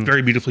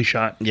 very beautifully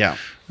shot. Yeah.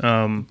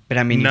 But But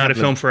I mean, you not have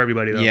a film the- for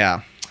everybody though. Yeah.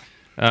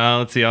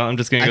 Let's see. I'm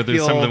just gonna go I through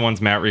some of feel- the ones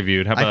Matt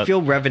reviewed. How about I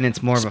feel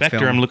Revenant's more of a Spectre,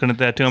 film. I'm looking at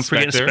that too. I'm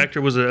forgetting Spectre?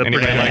 Spectre was a pretty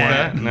Anybody good like one.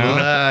 that?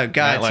 No.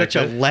 God, Matt such liked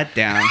a it.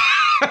 letdown.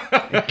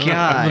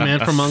 God, The Man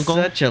from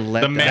U.N.C.L.E.? Such a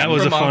letdown. The Man That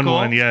was from a fun U.N.C.L.E.?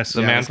 one. Yes,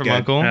 The Yeah, Man it's from good.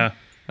 Uncle.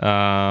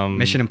 Yeah.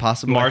 Mission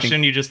Impossible, I Martian.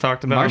 think. You just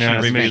talked about. Martian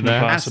Yeah, was Mission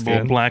fantastic.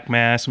 Impossible, Black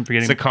Mass. I'm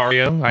forgetting.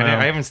 Sicario. I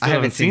haven't I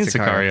haven't seen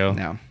Sicario.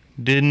 No.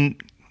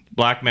 Didn't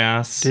Black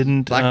Mass.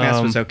 Black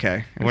Mass was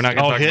okay. We're not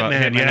going to talk about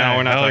Hitman, Hitman. yeah. No,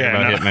 we're not Oh, talking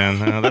yeah, about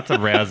no. Hitman. That's a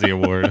Razzie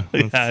Award.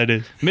 Yeah, it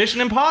is.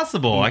 Mission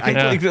Impossible. I can't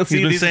Yeah, believe he's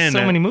see been these are saying so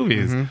that. many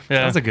movies. Yeah.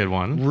 That's a good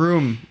one.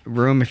 Room.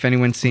 If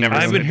anyone's seen Never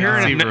Room. I've been seen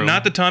hearing See it, Room.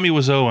 not the Tommy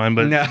Wiseau one,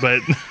 but No.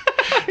 but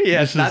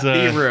Yeah, This it's not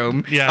is, the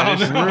room. Yeah,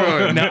 this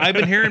room. Now I've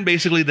been hearing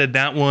basically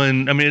that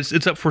one. I mean,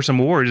 it's up for some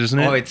awards, isn't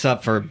it? Oh, it's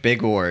up for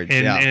big awards.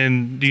 and yeah.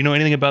 and do you know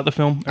anything about the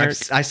film, Eric?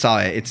 I saw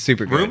it. It's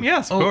super good. Room?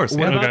 Yes, of Oh, course.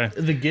 what Yeah. about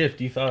The Gift?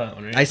 You saw that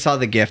one, right? I saw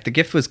The Gift. The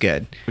Gift was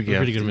good. Yeah.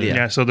 Pretty good movie. Yeah.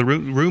 Yeah, so the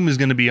room is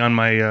going to be on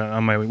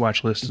my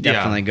watch list.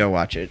 Definitely go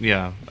watch it.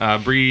 Yeah.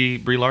 Brie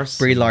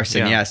Larson. Brie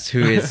Larson, Yeah. yes,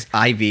 who is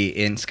Ivy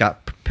in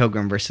Scott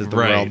Pilgrim versus the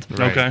Right. World.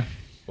 Right. Okay.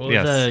 What was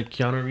Yes. the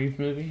Keanu Reeves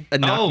movie?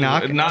 Knock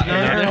Knock. Knock.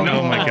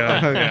 Oh my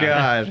god. Oh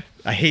god,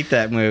 I hate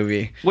that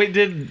movie. Wait,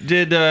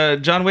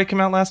 did John Wick come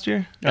out last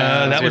year?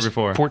 That year was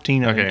before.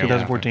 14, I think, Okay, yeah.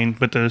 2014.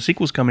 But the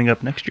sequel's coming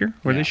up next year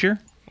or this year.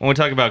 When we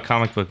talk about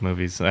comic book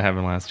movies that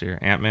happened last year,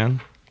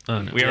 Ant-Man.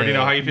 Oh, no. We already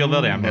know how you feel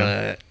about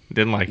Ant-Man.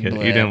 Didn't like it.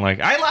 Bleh. You didn't like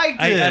it. I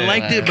liked it. I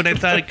liked it, but I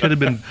thought it could have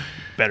been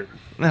better.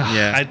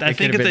 Yeah, I it think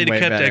could've if they'd been way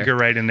kept better. Edgar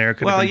Wright in there, it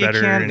could Well, have you been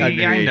better. can't. And-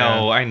 Agreed.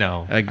 I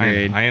know.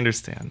 Agreed. I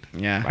understand.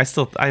 Yeah. I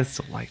still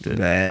liked it.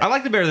 But- I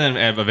liked it better than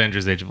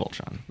Avengers: Age of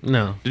Ultron.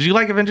 No. Did you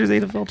like Avengers: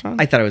 Age of Ultron?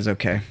 I thought it was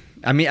okay.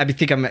 I mean, I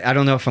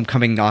don't know if I'm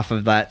coming off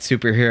of that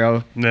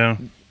superhero. No.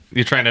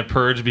 You're trying to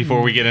purge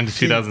before we get into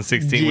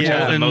 2016, which Yeah.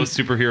 has the And- most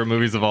superhero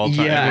movies of all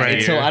time. Yeah, Right.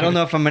 and so I don't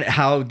know if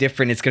how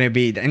different it's going to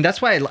be, and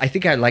that's why I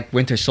think I like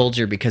Winter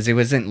Soldier because it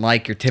wasn't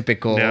like your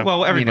typical. Yeah.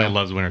 Well, everybody you know,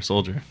 loves Winter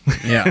Soldier.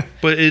 Yeah,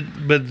 But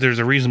there's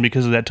a reason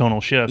because of that tonal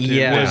shift.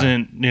 Yeah. It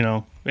wasn't,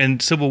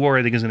 and Civil War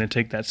I think is going to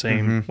take that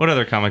same. What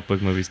other comic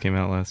book movies came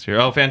out last year?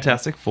 Oh,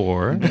 Fantastic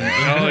Four.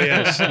 Oh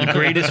yes,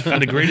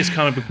 the greatest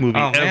comic book movie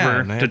Oh,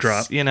 ever man, to it's,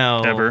 drop.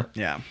 ever.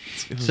 yeah.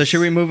 It was- So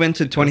should we move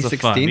into it was a fun-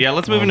 2016? Yeah,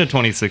 let's move into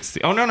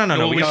 2016. Oh no.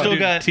 Well, we gotta still do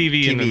got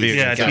TV and the TV. video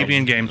Yeah, games. TV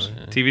and games.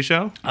 TV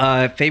show.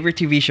 Favorite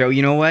TV show?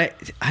 You know what?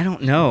 I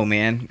don't know,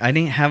 man. I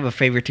didn't have a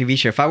favorite TV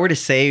show. If I were to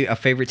say a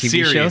favorite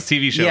TV show,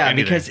 Series, TV show, yeah,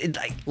 anything. because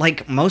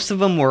like most of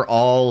them were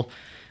all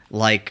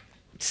like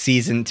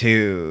season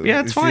 2.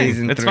 Yeah, it's fine.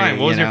 season It's 3, fine.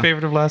 What was you your know?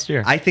 favorite of last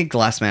year? I think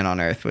Last Man on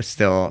Earth was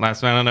still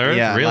Last Man on Earth.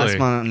 Yeah, really? Last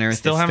Man on Earth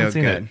Still is haven't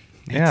still seen good.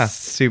 it. Yeah. It's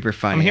super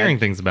funny. I'm hearing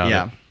things about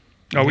yeah. it.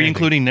 Are we Yeah.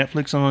 including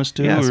Netflix on this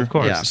too? Yes, or- of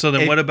course. Yeah. So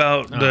then, It- what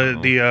about Oh.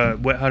 the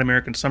Wet Hot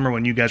American Summer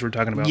one you guys were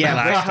talking about? Yeah,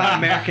 last Wet Hot time?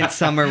 American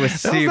Summer was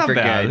That was not super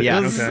bad. good. Yeah.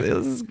 It was, Okay. it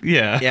was-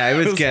 yeah. Yeah, it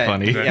was good.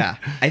 Funny. Yeah,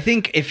 I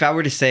think if I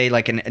were to say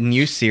like a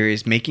new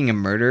series, Making a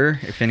Murder,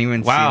 if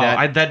anyone's Wow, seen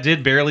that, that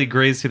did barely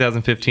graze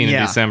 2015 in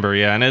Yeah. December.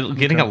 Yeah, and it's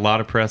getting a lot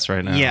of press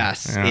right now.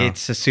 yes, Yeah.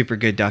 it's a super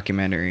good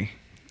documentary,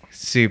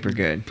 super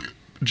good.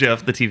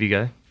 Jeff, the TV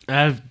guy.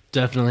 I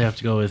definitely have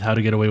to go with How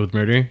to Get Away with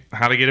Murder.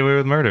 How to Get Away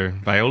with Murder.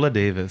 Viola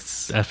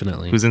Davis,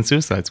 Definitely. who's in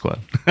Suicide Squad.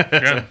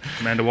 Yeah,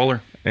 Amanda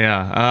Waller.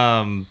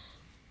 Yeah.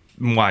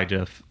 Why,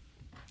 Jeff?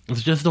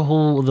 It's just the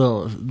whole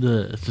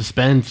the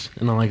suspense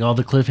and like all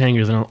the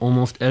cliffhangers in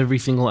almost every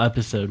single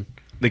episode.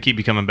 They keep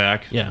you coming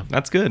back. Yeah.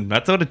 That's good.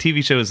 That's what a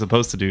TV show is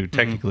supposed to do,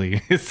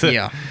 technically. Is to-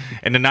 Yeah.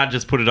 And to not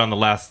just put it on the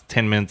last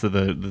 10 minutes of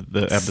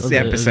the episode. The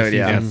episode,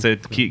 yeah. Yeah, so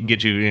to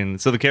get you in.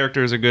 So the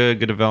characters are good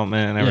Yeah.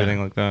 development and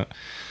everything like that.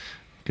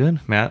 Good,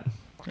 Matt.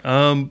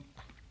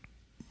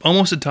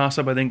 Almost a toss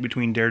up, I think,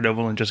 between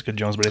Daredevil and Jessica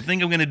Jones, but I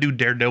think I'm going to do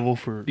Daredevil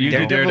for. You do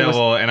Daredevil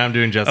Daredevil, and I'm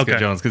doing Jessica Okay.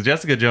 Jones because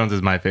Jessica Jones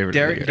is my favorite.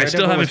 Dare- video I game. still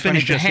Daredevil haven't was funny,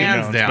 finished Jessica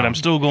hands Jones, down. but I'm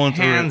still going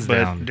through Hands it. But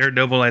down.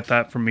 Daredevil, I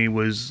thought for me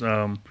was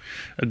a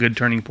good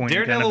turning point.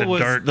 Daredevil kind of the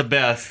was dark. the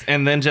best,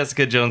 and then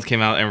Jessica Jones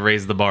came out and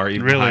raised the bar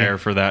even Really? higher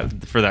for that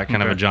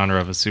kind of a Okay.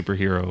 genre of a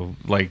superhero,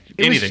 like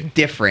It anything. was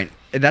different.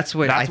 That's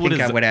what That's I what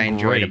think is what I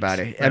enjoyed great. about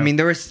it. I mean,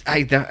 there was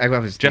I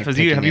was Jeff, have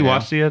nitpicking you it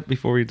watched out. it yet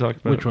before we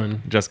talked about Which it?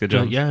 one? Jessica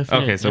Jones. Yeah, I've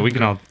seen okay, it. so Yeah. we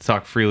can all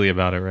talk freely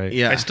about it, right?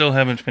 Yeah. I still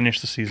haven't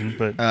finished the season,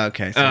 but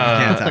Okay, so we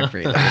can't talk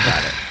freely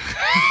about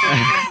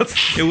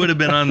it. it would have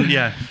been on.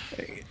 Yeah,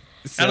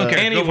 I don't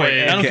care. Go for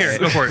it. I don't care.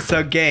 Go for it.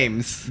 So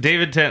games.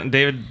 David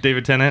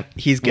Tennant.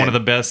 He's one good. of the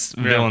best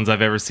villains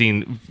I've ever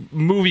seen,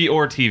 movie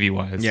or TV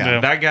wise. Yeah.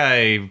 That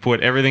guy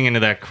put everything into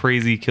that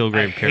crazy Kilgrave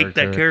I hate character.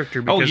 that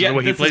character because oh of yeah, the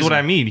way he this plays is what him.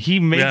 I mean. He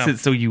makes Yeah. it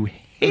so you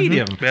hate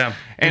him. Yeah.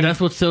 And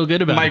that's what's so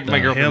good about my it. though.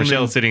 girlfriend Him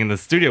Michelle, and- sitting in the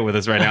studio with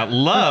us right now,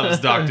 loves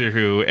Doctor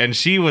Who, and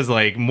she was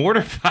like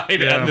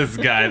mortified Yeah. at this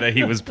guy that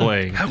he was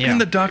playing. How Yeah. can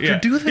the Doctor Yeah.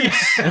 do this?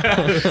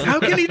 How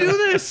can he do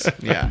this?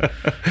 Yeah.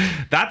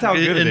 That's how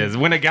good it And- is.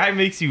 When a guy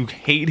makes you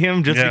hate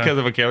him just Yeah. because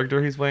of a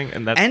character he's playing,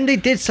 and that's And they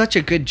did such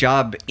a good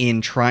job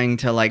in trying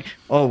to like,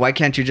 oh, why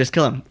can't you just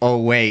kill him? Oh,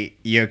 wait,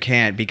 you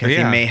can't because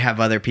Yeah. he may have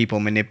other people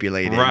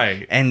manipulated.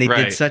 Right, And they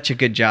right. did such a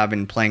good job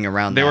in playing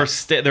around there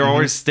that. were there were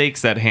always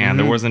stakes at hand.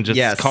 There wasn't just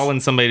Yes. calling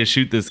somebody to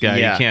shoot this guy.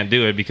 Yeah. You can't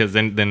do it because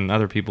then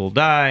other people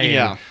die. and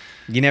Yeah.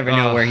 You never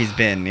know Ugh. where he's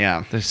been.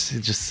 Yeah. There's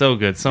it's just so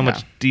good. So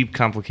much deep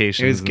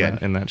complications It was in good.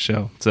 that, in that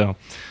show. So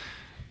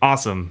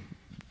awesome.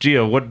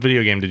 Gio, what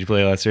video game did you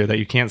play last year that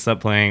you can't stop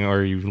playing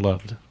or you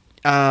loved?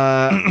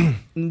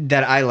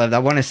 That I loved. I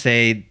want to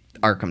say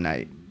Arkham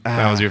Knight.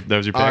 That was your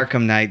pick?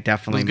 Arkham Knight,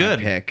 definitely It was my good.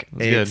 pick.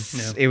 It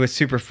was It was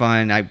super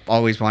fun. I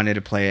always wanted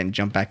to play it and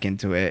jump back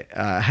into it.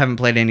 I haven't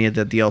played any of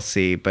the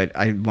DLC, but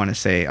I want to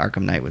say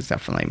Arkham Knight was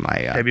definitely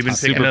my. Have you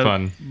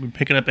been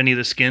picking up any of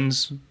the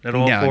skins at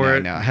all for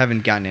it? No, I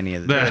haven't gotten any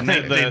of the.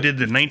 They did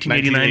the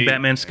 1989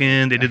 Batman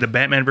skin. They did the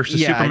Batman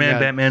versus Superman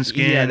Batman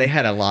skin. Yeah, they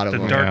had a lot of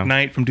them. The Dark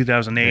Knight from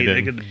 2008.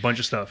 They did a bunch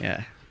of stuff.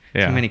 Yeah.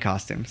 Yeah. Too many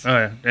costumes. Oh,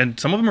 yeah. And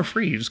some of them are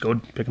free. You just go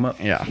pick them up.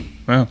 Yeah.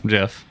 Wow.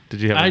 Jeff, did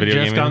you have a I video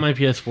game? just got my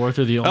PS4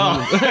 through the only.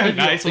 Oh,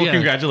 nice. Well,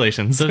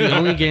 congratulations. So the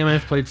only game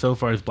I've played so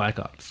far is Black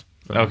Ops.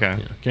 So, Okay.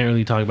 Can't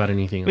really talk about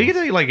anything. We could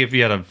tell you, like, if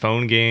you had a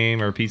phone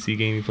game or a PC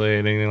game you played,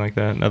 anything like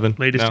that. Nothing.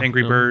 Latest No?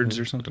 Angry Birds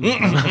or something.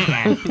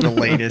 The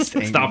latest.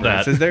 Angry Stop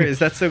Birds. that. Is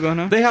that still going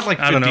on? They have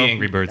like I don't 50 know.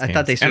 Angry Birds I games.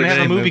 thought they and they have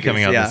a started movie movies,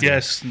 coming out yeah. this year.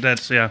 Yes,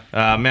 that's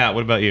Matt,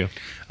 what about you?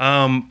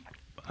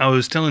 I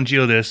was telling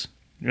Gio this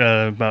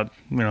about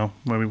when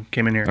we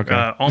came in here. Okay.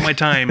 All my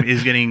time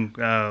is getting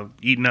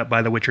eaten up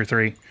by The Witcher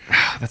 3.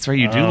 That's right.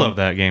 You do love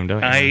that game,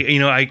 don't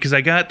you? Because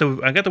I got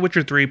The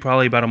Witcher 3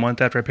 probably about a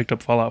month after I picked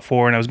up Fallout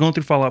 4, and I was going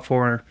through Fallout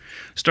 4,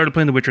 started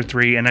playing The Witcher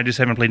 3, and I just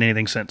haven't played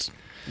anything since.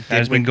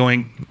 It's been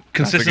going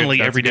consistently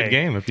that's every a good day.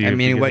 game. If you, I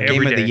mean, what every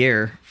game of the day.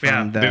 year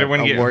Yeah. from the did it win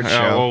award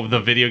show? Oh, the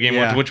video game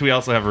Yeah. ones, which we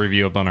also have a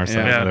review up on our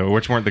site, Yeah. by the way,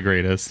 which weren't the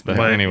greatest. But,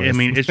 But anyways, I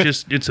mean,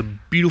 it's a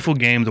beautiful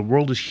game. The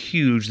world is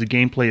huge. The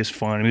gameplay is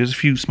fun. I mean, there's a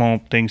few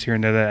small things here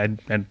and there that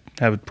I'd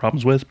have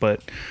problems with,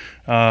 but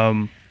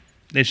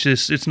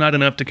it's not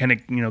enough to kind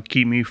of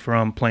keep me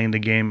from playing the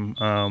game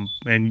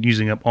and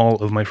using up all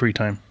of my free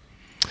time.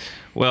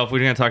 well, if we're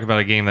going to talk about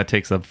a game that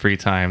takes up free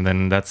time,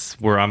 then that's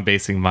where I'm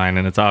basing mine,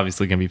 and it's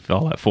obviously going to be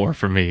Fallout 4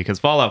 for me, because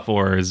Fallout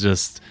 4 is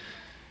just...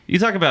 You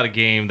talk about a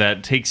game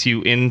that takes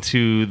you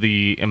into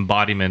the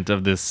embodiment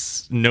of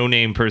this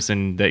no-name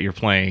person that you're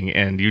playing,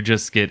 and you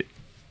just get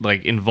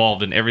like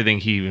involved in everything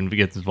he even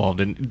gets involved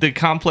in. The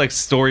complex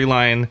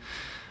storyline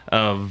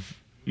of,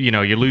 you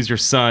lose your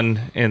son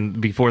and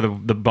before the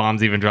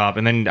bombs even drop,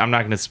 and then I'm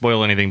not going to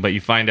spoil anything, but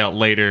you find out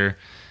later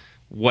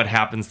what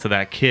happens to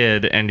that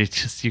kid, and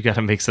it's just, you got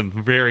to make some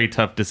very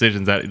tough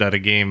decisions that a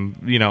game,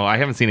 I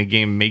haven't seen a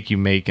game make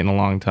in a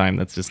long time.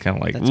 That's just kind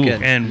of like, That's ooh.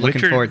 good. And Looking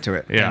Witcher, forward to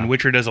it. Yeah. And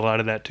Witcher does a lot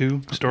of that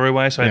too,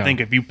 story-wise. So Yeah. I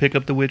think if you pick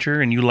up The Witcher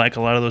and you like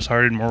a lot of those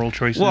hard moral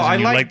choices, Well, I and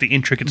you like- like the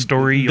intricate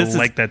story, you'll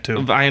like that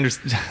too. I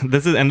understand.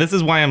 This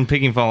is why I'm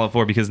picking Fallout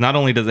 4, because not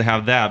only does it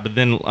have that, but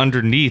then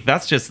underneath,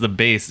 that's just the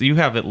base. You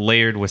have it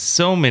layered with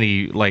so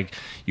many, like,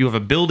 you have a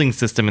building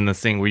system in this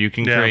thing where you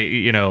can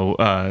create,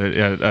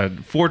 a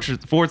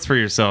forts for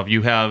yourself.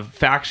 You have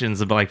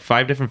factions of like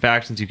 5 different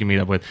factions you can meet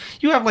up with.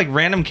 You have like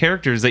random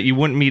characters that you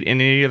wouldn't meet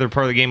in any other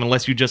part of the game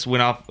unless you just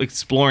went off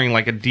exploring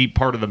like a deep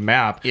part of the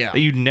map that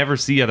you'd never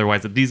see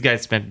otherwise. That these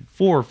guys spent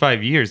 4 or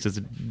 5 years just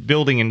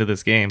building into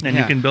this game. And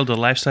you can build a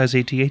life-size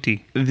AT-AT.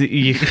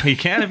 You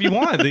can if you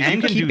want. You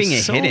And can keeping do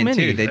it so hidden many.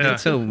 too. They did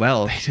so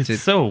well.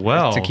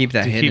 to keep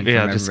that hidden.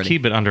 From just everybody.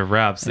 keep it under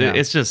wraps. Yeah.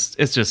 It's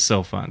just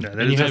so fun. Yeah, that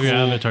And you is have your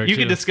cool. avatar You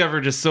too. can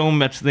discover just so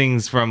much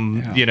things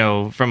from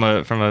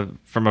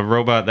from a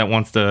robot that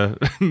wants to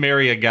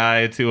marry a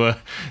guy to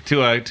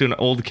an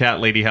old cat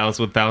lady house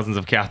with thousands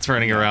of cats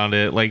running around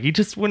it. Like you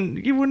just find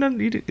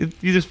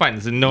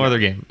this in no other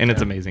game, and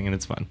it's amazing and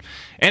it's fun.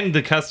 And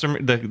the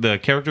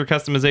character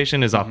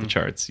customization is off the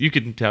charts. You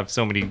could have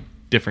so many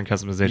different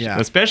customizations,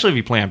 especially if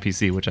you play on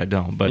PC, which I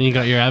don't. But And you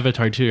got your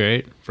avatar too,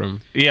 right?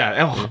 From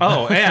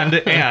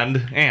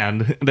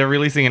and they're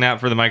releasing an app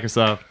for the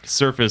Microsoft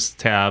Surface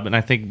tab, and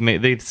I think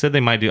they said they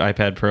might do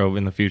iPad Pro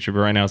in the future, but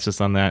right now it's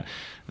just on that.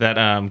 That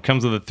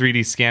comes with a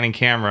 3D scanning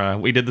camera.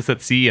 We did this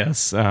at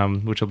CES,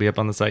 which will be up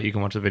on the site. You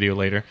can watch the video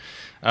later.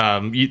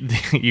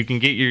 You can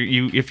get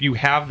if you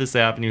have this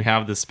app and you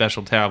have this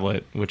special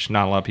tablet, which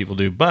not a lot of people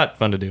do, but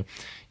fun to do.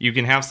 You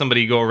can have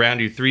somebody go around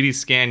you, 3D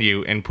scan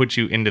you, and put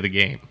you into the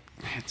game.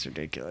 It's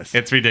ridiculous.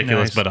 It's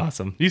ridiculous, Nice. but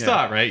awesome. You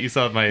saw it, right? You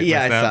saw my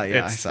Yeah, my I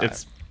snap? saw it.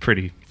 It's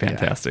pretty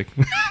fantastic.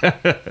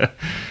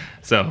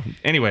 So,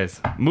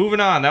 anyways, moving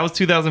on. That was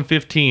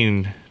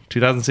 2015.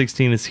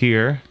 2016 is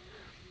here.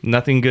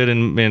 Nothing good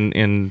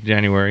in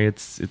January.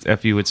 It's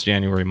FU. It's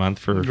January month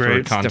for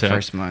Right. content. It's the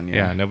first month.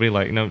 Yeah. Nobody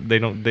they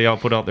don't. They all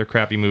put out their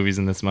crappy movies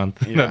in this month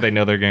that they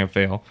know they're going to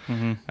fail.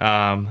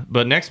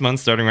 But next month,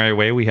 starting right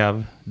away, we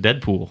have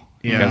Deadpool.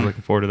 You guys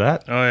looking forward to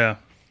that? Oh, yeah.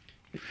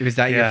 Was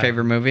that your Yeah.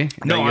 favorite movie?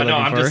 No, I know.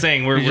 I'm just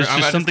saying It's just I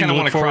just something kind to of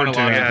want look to forward to,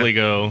 chronologically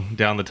go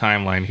down the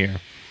timeline here.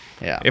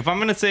 Yeah. If I'm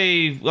going to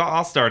say, well,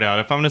 I'll start out.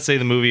 If I'm going to say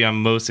the movie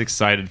I'm most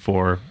excited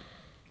for,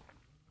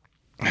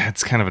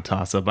 it's kind of a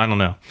toss-up. I don't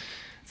know.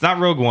 It's not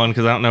Rogue One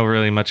because I don't know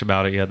really much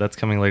about it yet. That's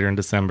coming later in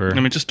December. I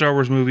mean, it's a Star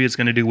Wars movie. It's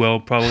going to do well,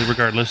 probably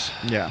regardless.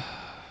 Yeah.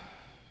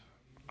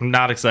 I'm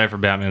not excited for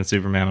Batman and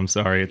Superman. I'm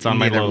sorry. It's on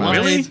my low am I.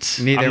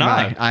 list. Neither am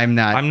I. I'm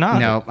not. I'm not.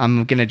 No,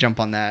 I'm gonna jump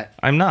on that.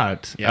 I'm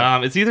not.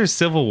 Yeah. It's either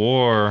Civil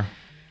War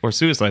or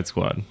Suicide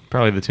Squad.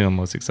 Probably the two I'm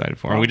most excited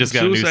for. And we just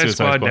got a new Suicide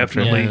Squad.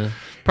 definitely. Yeah.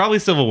 Probably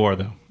Civil War,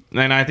 though.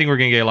 And I think we're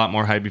going to get a lot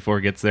more hype before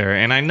it gets there.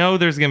 And I know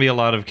there's going to be a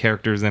lot of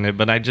characters in it,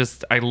 but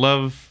I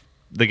love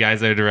the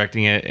guys that are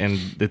directing it, and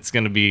it's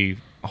going to be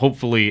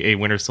hopefully a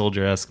Winter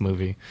Soldier-esque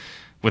movie.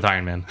 with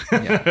Iron Man.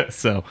 Yeah.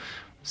 So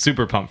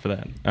super pumped for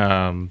that.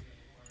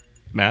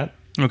 Matt,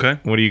 Okay.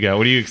 what do you got?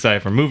 What are you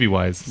excited for movie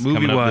wise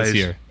coming up this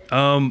year?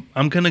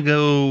 I'm gonna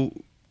go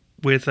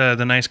with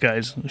The Nice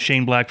Guys,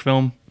 Shane Black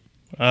film.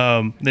 It,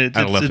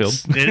 Out of left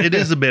it's, it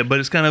is a bit, but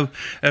it's kind of.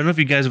 I don't know if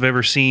you guys have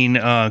ever seen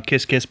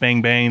Kiss Kiss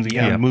Bang Bang,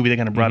 the movie that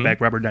kind of brought back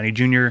Robert Downey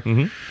Jr.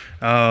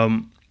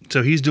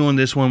 So he's doing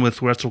this one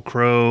with Russell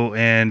Crowe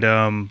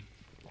and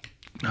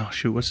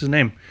what's his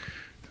name?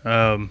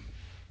 Why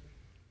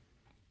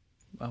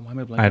am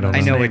I blanking? I don't on know. I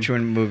his know name? which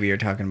one movie you're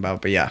talking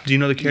about, but yeah. Do you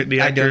know the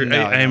I actor? don't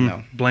know, I don't I'm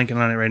know. blanking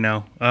on it right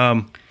now.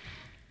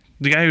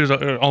 The guy who's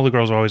all the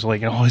girls are always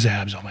like, oh, his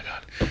abs. Oh my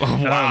god.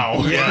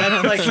 Wow. Yeah,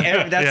 that's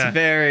like that's Yeah.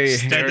 very.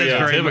 That's very,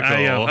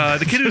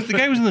 Stereotypical. the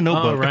guy who was in the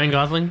Notebook. Oh, Ryan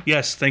Gosling.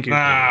 Yes, thank you.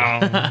 Wow.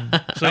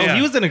 So Oh, yeah.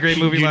 he was in a great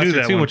movie You last knew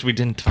year that too, one. which we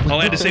didn't talk All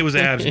I had about. to say was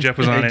abs. Jeff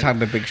was Are on you it.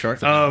 talking about Big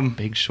Short?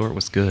 Big Short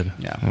was good.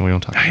 Yeah. And we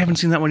don't talk I about haven't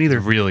seen that one either.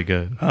 it. Really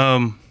good.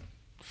 I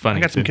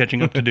Funny. got some too.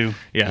 catching up to do.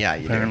 Yeah. Yeah,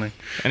 you do. apparently.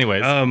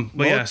 Anyways. But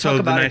We'll yeah, talk so The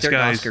about it Nice during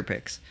Guys. Oscar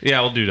picks. yeah,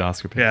 we'll do the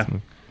Oscar picks. Yeah.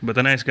 But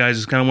The Nice Guys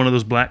is kind of one of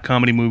those black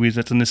comedy movies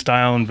that's in the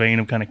style and vein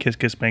of kind of Kiss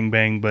Kiss Bang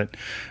Bang. But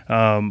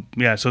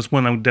yeah, so it's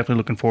one I'm definitely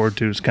looking forward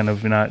to. It's kind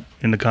of not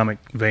in the comic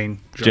vein.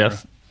 Genre.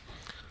 Jeff.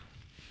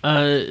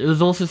 It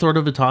was also sort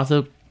of a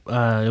toss-up.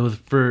 It was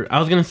for. I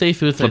was gonna say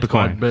Suicide Flip a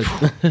Squad, coin.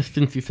 but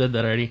since you said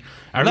that already,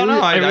 I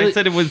really-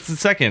 said it was the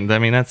second. I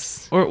mean,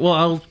 that's. Or well,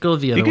 I'll go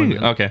with the other You can- one.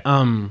 then.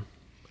 okay.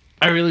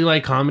 I really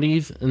like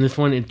comedies, and this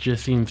one it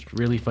just seems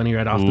really funny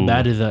right off the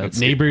bat. Is let's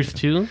see. Neighbors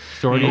 2,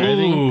 Sorority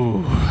Rising.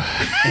 Ooh.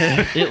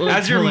 It was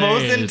As your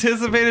most hilarious.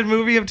 anticipated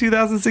movie of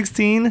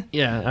 2016?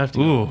 Yeah, I have to.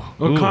 Ooh.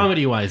 Or Ooh.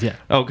 comedy-wise, yeah.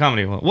 Oh,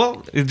 comedy.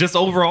 Well, it's just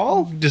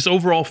overall? Just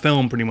overall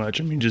film, pretty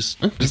much. I mean, just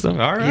Just all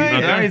right. Okay.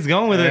 Yeah, he's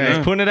going with it. All right.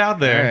 He's putting it out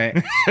there.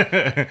 All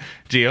right.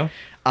 Gio?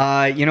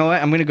 You know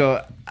what? I'm gonna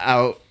go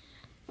out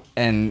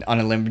and on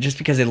a limb just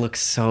because it looks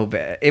so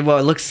bad. It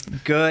looks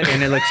good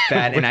and it looks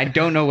bad, and I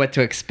don't know what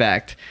to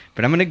expect.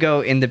 But I'm gonna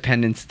go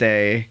Independence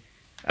Day.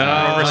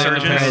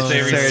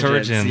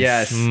 Resurgence.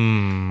 Yes.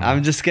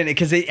 I'm just gonna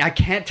because I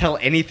can't tell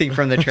anything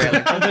from the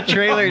trailer. From the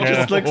trailer, it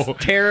just looks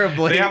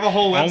terribly. They have a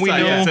whole All we website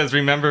know- that says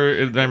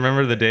remember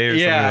the day or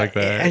something like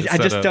that. I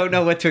Set just up. don't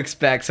know what to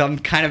expect, so I'm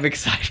kind of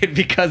excited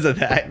because of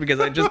that. Because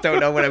I just don't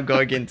know what I'm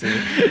going into.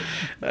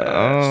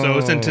 so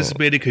it's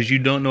anticipated because you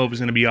don't know if it's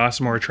going to be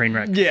awesome or a train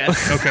wreck.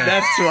 Yes. Okay.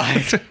 That's why.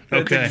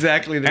 That's Okay.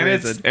 exactly the And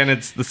reason.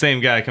 it's the same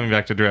guy coming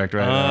back to direct,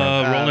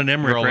 right? Roland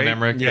Emmerich, Roland right?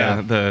 Emmerich,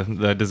 Yeah.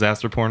 the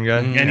disaster porn guy.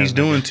 And he's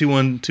doing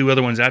two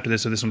other ones after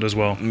this, so this one does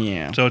well.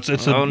 Yeah. So it's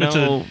Oh,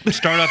 no. a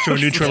start off to a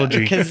new trilogy.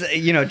 Because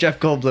Jeff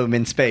Goldblum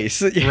in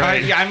space.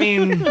 Right. Yeah, I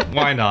mean,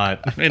 why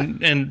not?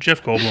 and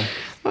Jeff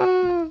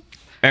Goldblum,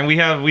 And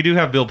we do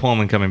have Bill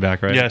Pullman coming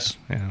back, right? yes,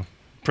 Yeah.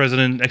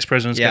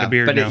 ex-president's got Yeah, a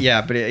beard but now.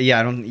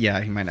 I don't.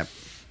 Yeah, he might not.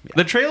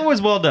 The trailer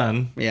was well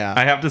done. Yeah.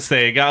 I have to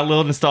say, it got a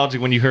little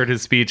nostalgic when you heard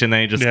his speech and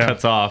then he just Yeah.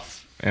 cuts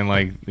off and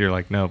like you're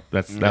like, nope,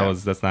 that's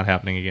not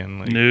happening again.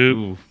 Like, Nope.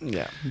 ooh,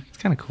 Yeah. it's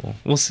kind of cool.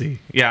 We'll see.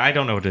 Yeah, I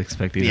don't know what to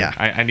expect either. Yeah.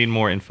 I need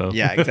more info.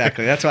 Yeah,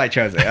 exactly. That's why I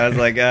chose it. I was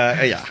like,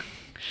 yeah.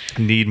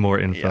 Need more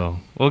info.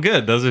 Well,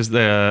 good. Those are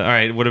the. All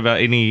right. What about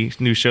any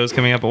new shows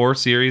coming up or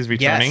series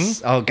returning?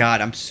 Yes. Oh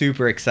God, I'm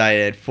super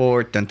excited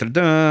for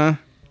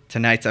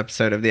tonight's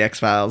episode of the X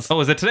Files. Oh,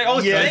 is it today? Oh,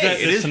 it's Yes.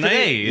 today. It is Tonight.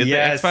 today. The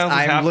Yes, X-Files is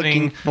I'm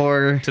happening. looking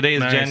for. Today is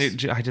Nice.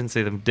 January. I didn't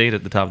say the date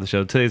at the top of the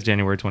show. Today is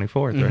January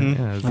 24th, right?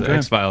 Yeah, it's the Okay.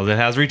 X-Files. It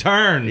has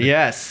returned.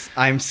 Yes,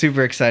 I'm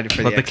super excited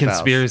for But the X-Files.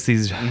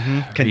 conspiracies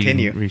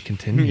Continue.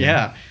 continue.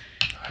 Yeah,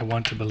 I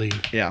want to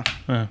believe. yeah.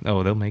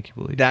 Oh, they'll make you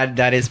believe.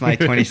 That is my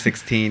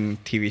 2016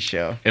 TV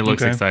show. It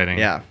looks Okay. exciting.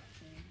 Yeah.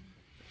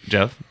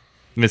 Jeff,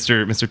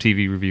 Mr.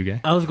 TV review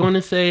guy. I was going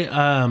to say,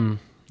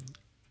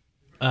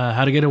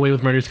 How to Get Away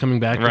with Murder is coming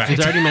back. Right. He's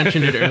already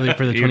mentioned it earlier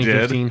for the You did.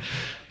 2015.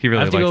 He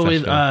really I have to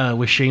likes go that show.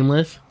 with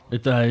Shameless.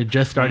 It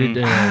just started.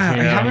 I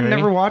haven't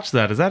never watched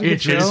that. Is that a good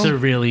It's show? a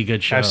really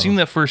good show. I've seen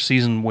that first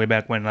season way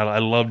back when. I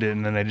loved it,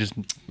 and then I just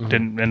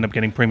didn't end up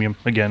getting premium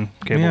again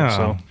cable. Yeah.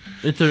 So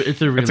It's a really.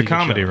 It's a good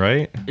comedy, show.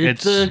 right?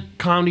 It's It's- a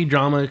comedy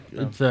drama.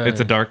 It's It's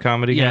a dark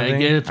comedy. Yeah, kind of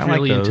thing? it's I like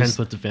really those. intense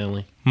with the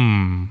family.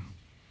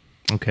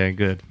 Okay,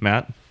 good.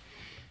 Matt.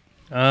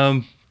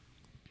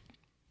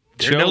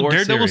 Daredevil, Show or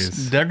Daredevil,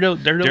 series?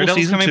 Daredevil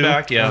season coming 2.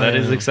 back. Yeah, that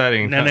is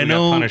exciting. And We I got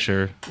know-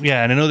 Punisher.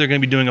 Yeah, and I know they're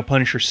going to be doing a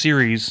Punisher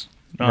series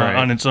Right.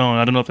 on its own.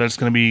 I don't know if that's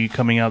going to be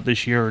coming out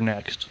this year or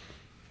next.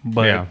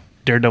 But Yeah.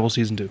 Daredevil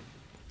season 2.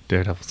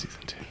 Daredevil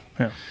season 2.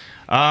 Yeah.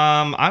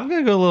 I'm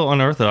gonna go a little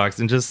unorthodox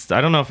and just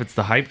I don't know if it's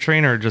the hype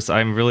train or just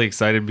I'm really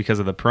excited because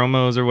of the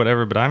promos or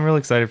whatever, but I'm really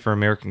excited for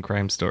American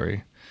Crime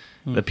Story,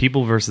 The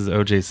People versus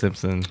O.J.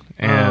 Simpson,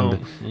 and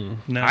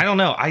No. I don't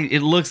know.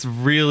 It looks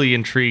really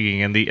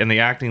intriguing, and the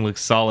acting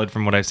looks solid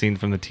from what I've seen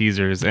from the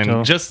teasers, and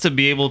Oh. just to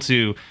be able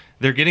to.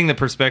 They're getting the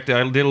perspective.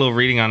 I did a little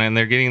reading on it, and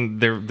they're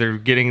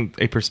getting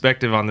a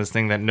perspective on this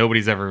thing that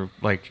nobody's ever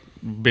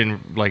been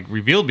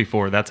revealed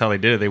before. That's how they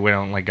did it. They went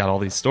out and got all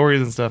these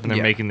stories and stuff, and they're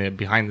Yeah. making the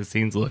behind the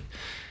scenes look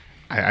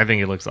I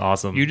think it looks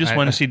awesome. You just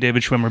want to see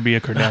David Schwimmer be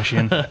a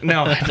Kardashian.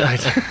 No,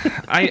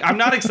 I'm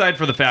not excited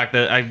for the fact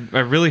that I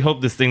really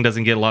hope this thing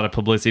doesn't get a lot of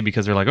publicity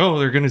because they're like, oh,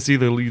 they're going to see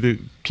the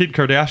Kid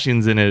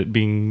Kardashians in it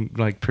being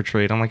like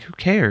portrayed. I'm like, who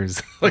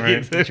cares? Like, Right.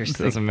 it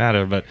doesn't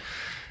matter. But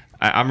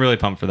I'm really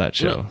pumped for that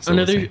show. Well, So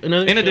another in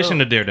addition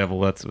show- to Daredevil,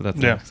 that's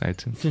Yeah. excited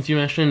too. Since you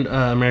mentioned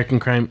American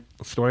Crime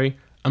Story,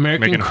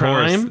 American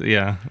Crime, Horse,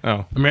 yeah.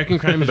 Oh, American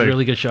Crime is a Like-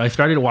 really good show. I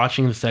started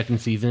watching the second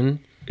season.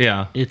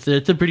 yeah. It's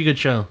a pretty good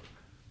show.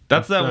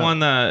 That's that That's, one.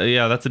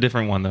 That's a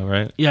different one though,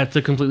 right? Yeah, it's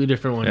a completely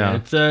different one. Yeah.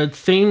 It's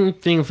same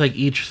things like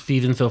each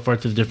season so far.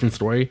 It's a different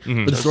story.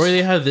 Mm-hmm. But the story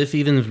they have this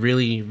season is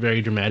really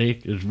very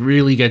dramatic. It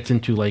really gets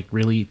into like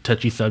really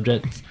touchy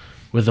subjects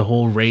with the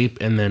whole rape,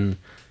 and then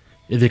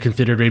is it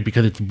considered rape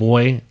because it's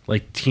boy,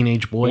 like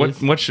teenage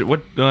boys?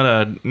 What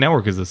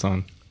network is this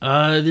on?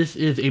 This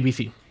is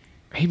ABC.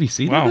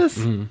 ABC Wow. did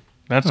this?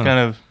 That's kind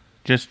of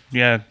just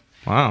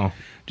Wow.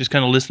 just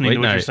kind of listening Late to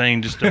what you're night.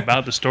 saying, just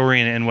about the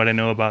story and what I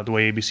know about the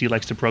way ABC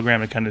likes to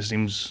program. It kind of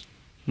seems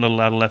a little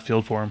out of left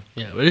field for him.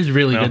 Yeah, but it's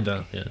really No. good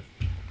though. Yeah.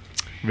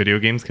 Video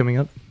games coming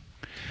up?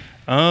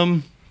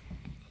 Um,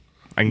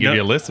 I can give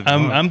you a list. If you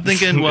want. I'm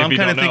thinking. Well, If I'm you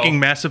kind of don't know. thinking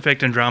Mass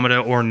Effect Andromeda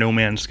or No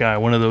Man's Sky.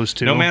 One of those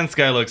two. No Man's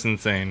Sky looks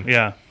insane.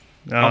 Yeah.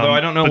 Although I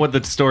don't know but what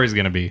the story's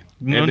going to be.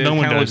 No- it no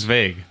one kinda looks does.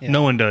 vague.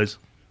 No one does.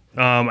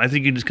 I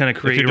think you just kind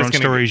of create you're your own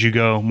just gonna- story as you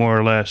go, more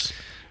or less.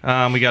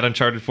 We got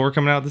Uncharted 4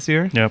 coming out this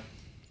year. Yep.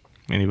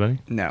 Anybody?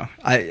 No,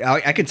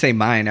 I could say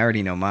mine. I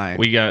already know mine.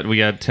 We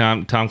got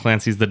Tom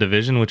Clancy's The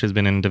Division, which has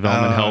been in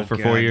development hell for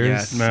 4 God, years.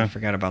 Yes, Yeah. I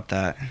forgot about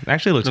that.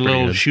 Actually looks The pretty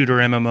little good. shooter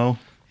MMO.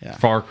 Yeah.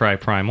 Far Cry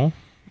Primal.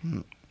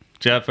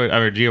 Jeff or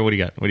Gio, what do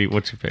you got?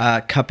 What's your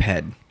favorite?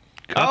 Cuphead.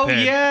 Oh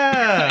Cuphead.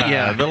 yeah,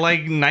 Yeah. the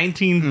like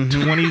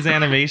 1920s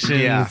animation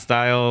Yeah.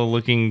 style,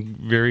 looking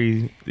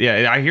very.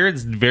 Yeah, I hear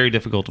it's very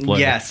difficult to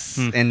play. Yes,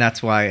 and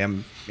that's why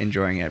I'm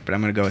enjoying it. But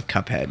I'm gonna go with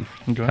Cuphead.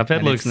 Okay. Cuphead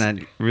And looks it's not-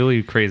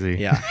 really crazy.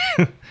 Yeah.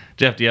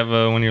 Jeff, do you have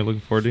one you're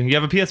looking forward to? You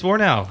have a PS4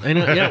 now. I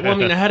know. Yeah. Well, I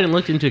mean, I hadn't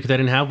looked into it because I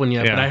didn't have one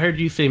yet. Yeah. But I heard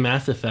you say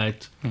Mass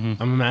Effect. I'm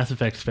a Mass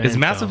Effect fan. Is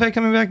Mass so- Effect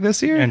coming back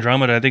this year?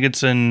 Andromeda. I think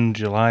it's in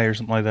July or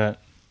something like that.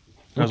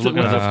 What's the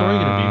story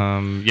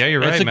gonna Yeah,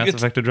 you're It's right. a- Mass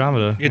it's- Effect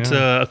Andromeda. It's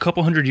yeah. a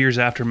couple hundred years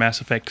after Mass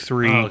Effect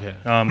 3. Oh, okay.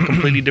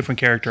 Completely different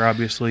character,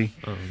 obviously.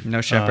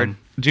 No Shepard.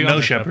 Gio, no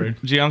I'm- Shepard.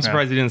 Gee, I'm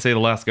surprised you didn't say The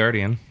Last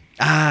Guardian.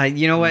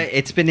 You know what?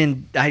 It's been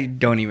in. I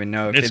don't even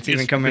know if it's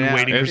even coming been out.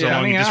 waiting for so It's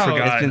long, you just coming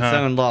out. forgot. It's been huh?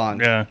 so long.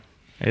 Yeah.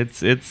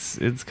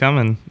 It's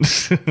coming.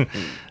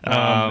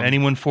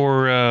 Anyone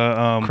for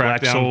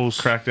Black Crackdown-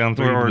 Souls? Crackdown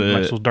 3, Or the-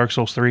 Black Souls, Dark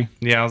Souls 3.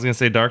 Yeah, I was gonna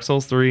say Dark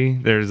Souls 3.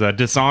 There's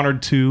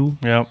Dishonored 2.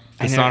 Yep.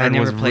 I Dishonored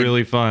never was played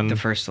really fun. The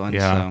first one.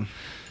 Yeah.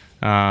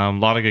 So. A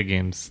lot of good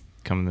games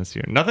coming this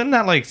year. Nothing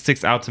that like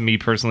sticks out to me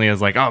personally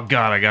as like, oh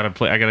god, I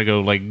gotta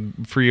go like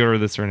pre-order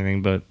this or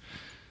anything. But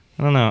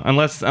I don't know,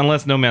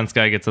 unless No Man's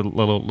Sky gets a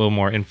little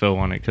more info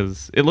on it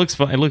because it looks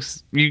fun. It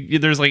looks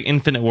there's like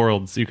infinite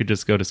worlds you could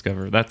just go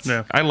discover.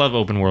 Yeah. I love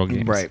open world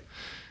games, Right.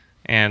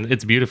 And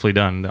it's beautifully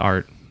done. The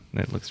art,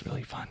 it looks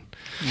really fun.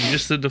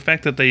 Just the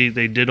fact that they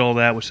did all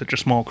that with such a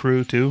small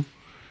crew, too.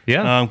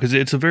 Yeah, Because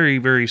it's a very,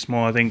 very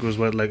small, I think it was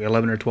like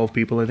 11 or 12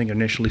 people, I think,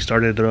 initially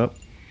started it up.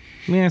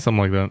 yeah, something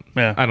like that.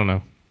 Yeah. I don't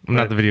know. I'm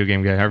not Right. the video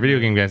game guy. Our video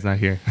game guy's not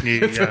here.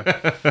 Yeah.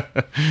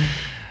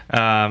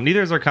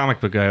 Neither is our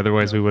comic book guy.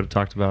 Otherwise, we would have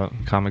talked about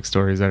comic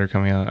stories that are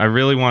coming out. I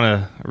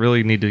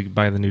really need to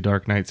buy the new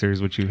Dark Knight series,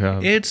 which you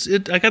have.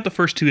 I got the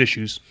first 2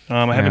 issues. I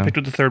haven't Yeah. picked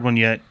up the third one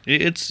yet.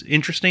 It's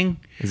interesting.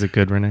 Is it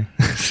good, Renee?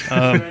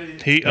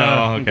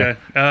 Oh, okay.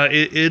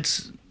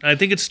 I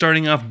think it's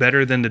starting off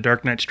better than the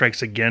Dark Knight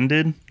Strikes Again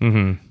did.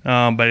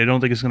 Mm-hmm. But I don't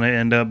think it's going to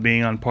end up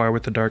being on par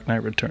with the Dark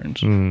Knight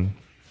Returns.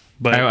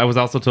 But I was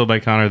also told by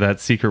Connor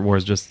that Secret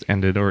Wars just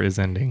ended or is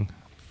ending.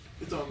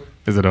 It's over.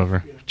 Is it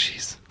over?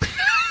 Jeez.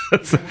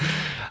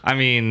 I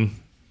mean,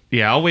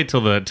 yeah, I'll wait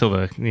till the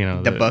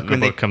The book when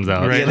they comes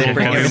out. Right. Yeah, they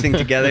bring Okay. everything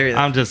together.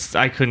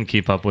 I couldn't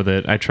keep up with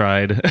it. I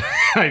tried.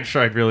 I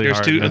tried really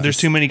hard. there's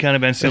too many kind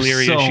of ancillary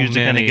There's so issues to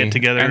kind of many. get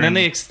together. And then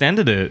they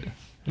extended it.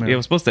 Yeah. It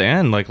was supposed to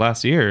end like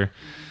last year.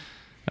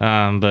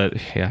 But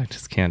yeah, I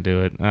just can't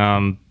do it.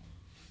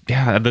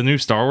 Yeah, the new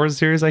Star Wars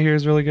series I hear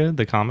is really good.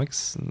 The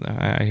comics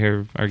I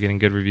hear are getting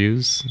good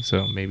reviews.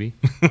 So maybe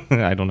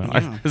I don't know.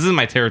 Yeah. This is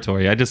my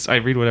territory. I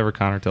read whatever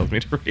Connor tells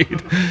me to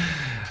read.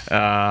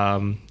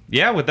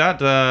 Yeah, with that,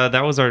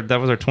 that was our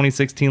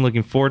 2016.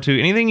 Looking forward to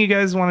anything you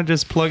guys want to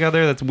just plug out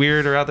there that's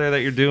weird or out there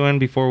that you're doing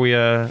before we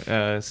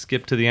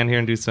skip to the end here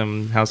and do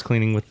some house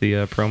cleaning with the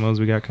promos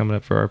we got coming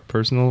up for our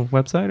personal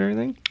website or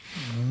anything.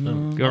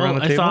 Go around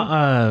the I table.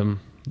 saw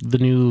the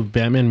new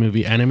Batman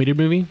movie, animated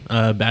movie,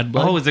 Bad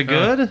Blood. Oh, is it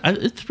good?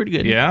 It's pretty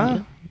good. Yeah.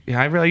 Yeah,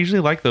 I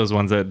usually like those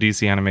ones that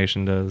DC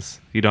Animation does.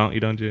 You don't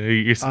do.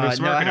 You're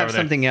smirking No, I have over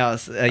there. something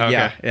else.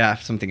 Okay. Yeah,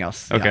 something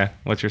else. Okay, Yeah.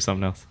 what's your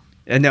something else?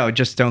 No,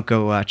 just don't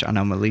go watch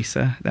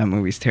Anomalisa. That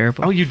movie's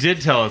terrible. Oh, you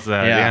did tell us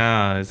that. Yeah.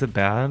 Yeah. Is it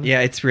bad?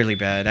 Yeah, it's really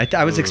bad.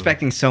 I was Ooh.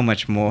 expecting so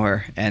much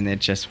more, and it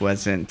just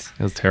wasn't.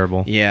 It was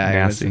terrible. Yeah, it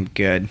Nasty. wasn't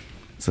good.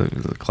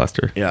 It's a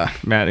cluster. Yeah.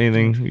 Matt,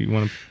 anything you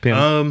want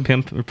to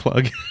pimp or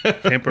plug?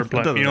 Pimp or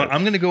plug. You know what?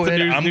 I'm gonna go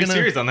ahead. I'm gonna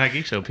series on that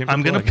Geek Show. Pimp or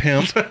I'm gonna plug.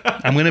 pimp.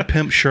 I'm gonna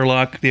pimp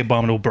Sherlock: The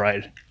Abominable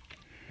Bride.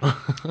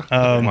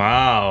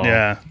 Wow.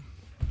 Yeah.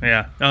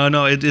 Yeah. Oh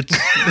no, it's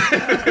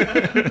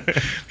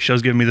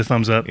show's giving me the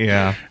thumbs up.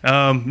 Yeah.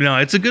 No,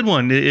 it's a good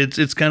one.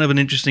 It's kind of an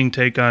interesting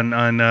take on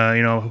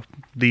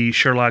the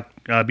Sherlock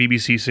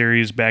BBC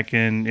series back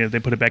in. They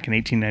put it back in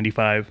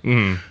 1895,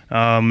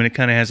 and it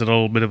kind of has a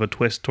little bit of a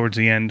twist towards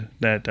the end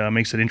that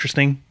makes it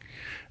interesting.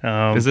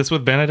 Is this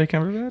with Benedict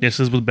Cumberbatch? This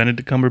is with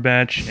Benedict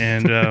Cumberbatch,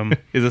 and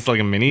is this like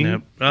a mini?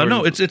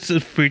 no, it's a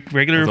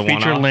regular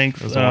feature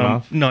length.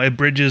 No, it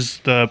bridges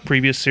the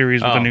previous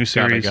series with a new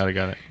series. Got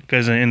it.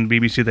 Because in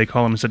BBC they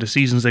call them, instead of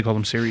seasons, they call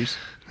them series.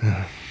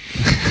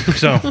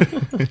 So,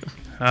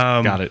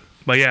 got it.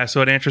 But yeah,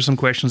 so it answers some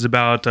questions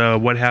about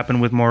what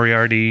happened with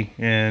Moriarty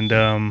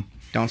and.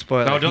 Don't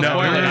spoil No, it. don't spoil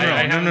it.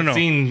 I haven't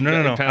seen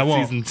No. past I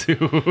won't. season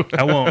 2.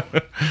 I won't.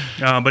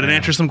 But it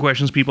answers some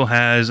questions people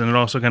has, and it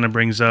also kind of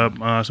brings up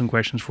some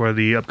questions for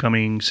the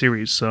upcoming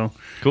series. So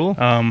Cool.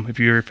 If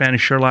you're a fan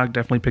of Sherlock,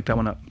 definitely pick that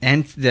one up.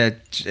 And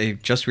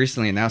just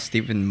recently announced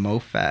Stephen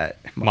Moffat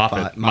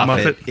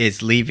Moffat.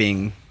 is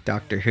leaving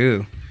Doctor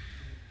Who.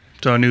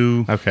 So a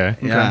new. Okay.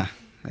 Yeah.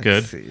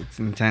 Good. It's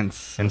intense.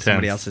 So Intense.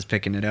 somebody else is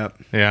picking it up.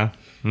 Yeah.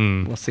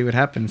 We'll see what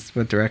happens,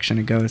 what direction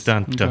it goes.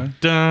 Dun dun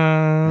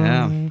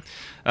dun.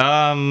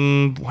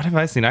 What have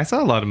I seen? I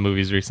saw a lot of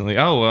movies recently.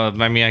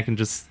 I can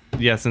just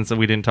since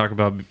we didn't talk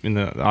about in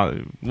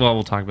the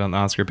we'll talk about in the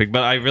Oscar pick,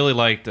 but I really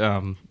liked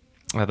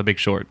The Big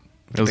Short.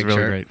 It was Big really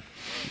Short. great.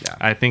 Yeah.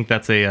 I think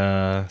that's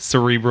a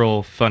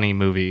cerebral, funny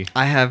movie.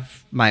 I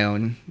have my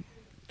own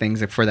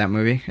things for that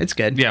movie. It's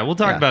good. Yeah, we'll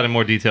talk about it in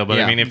more detail. But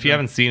Yeah. I mean, if you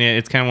haven't seen it,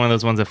 it's kind of one of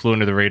those ones that flew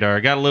under the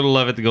radar. Got a little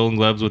love at the Golden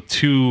Globes with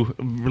 2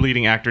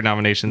 leading actor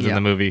nominations in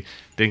the movie.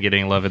 Didn't get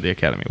any love at the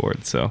Academy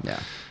Awards. So Yeah.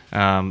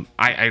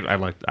 I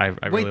liked. I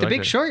really Wait, The liked Big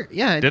it. Short?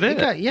 Yeah. Did it?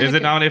 Is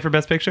it nominated for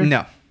Best Picture?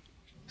 No.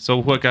 So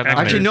what got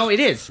nominated? Actually, no, it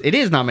is. It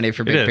is nominated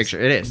for Big is. Picture.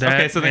 It is. That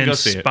Okay, so then and go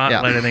see it.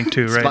 Spotlight, Yeah. I think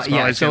too, right?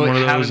 Spotlight's so in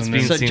one of haven't those. seen-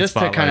 And then, So just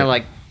Spotlight. to kind of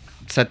like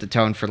set the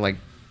tone for like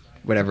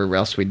whatever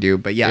else we do.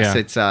 But yes, Yeah.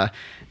 it's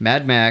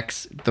Mad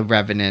Max, The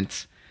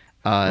Revenant,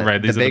 Right,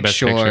 these The are the Big best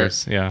Short,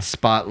 pictures, yeah.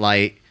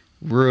 Spotlight,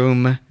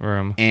 Room,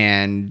 Room.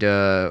 and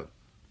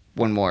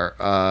one more,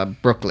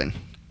 Brooklyn.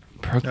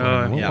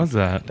 Brooklyn. What yeah. was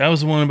that? that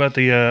was the one about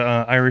the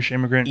Irish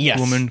immigrant Yes.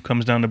 woman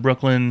comes down to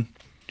Brooklyn.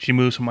 She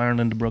moves from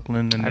Ireland to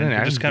Brooklyn, and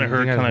then just kind of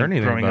her kind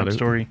of growing up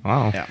story.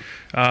 Wow. Yeah.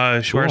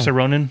 Saoirse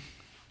Ronan,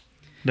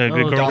 the Oh,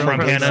 girl Dolphin from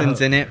Hannah.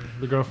 Wilson's in it.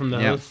 The girl from the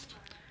Yeah. host.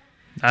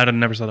 I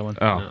never saw that one.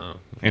 Oh, No.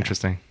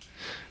 interesting.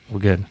 Well,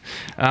 good.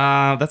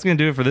 That's going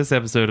to do it for this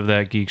episode of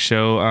That Geek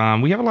Show.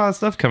 We have a lot of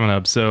stuff coming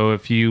up, so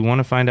if you want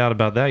to find out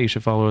about that, you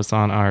should follow us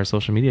on our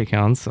social media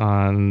accounts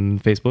on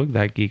Facebook,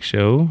 That Geek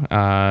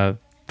Show,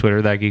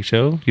 Twitter, That Geek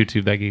Show,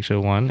 YouTube, That Geek Show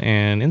 1,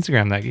 and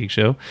Instagram, That Geek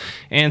Show,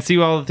 and see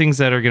all the things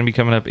that are going to be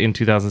coming up in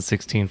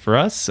 2016 for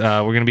us.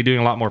 We're going to be doing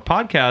a lot more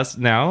podcasts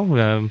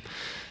now.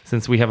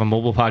 Since we have a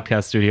mobile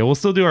podcast studio, we'll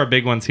still do our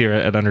big ones here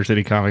at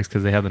Undercity Comics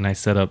because they have the nice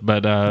setup.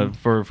 But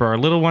for our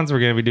little ones, we're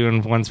going to be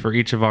doing ones for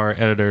each of our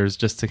editors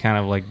just to kind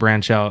of like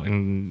branch out.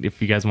 And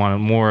if you guys want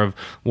more of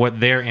what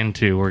they're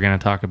into, we're going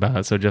to talk about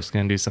it. So Jeff's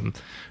going to do some.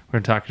 We're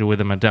going to talk with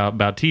them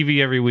about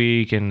TV every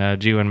week, and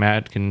Gio and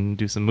Matt can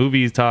do some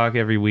movies talk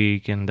every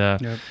week, and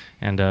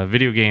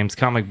video games,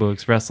 comic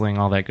books, wrestling,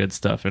 all that good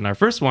stuff. And our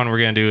first one we're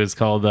going to do is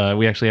called.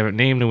 We actually have it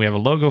named and we have a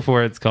logo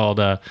for it. It's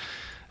called.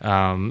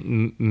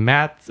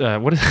 Matt,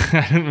 what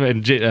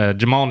is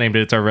Jamal named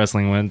it. It's our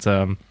wrestling one. It's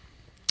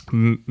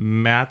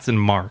Matt's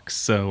and Marks.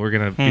 So we're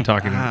gonna be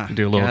talking,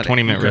 do a little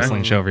 20-minute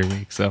wrestling show every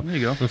week. So There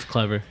you go. That's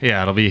clever.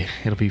 yeah, it'll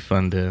be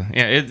fun to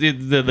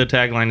the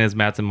tagline is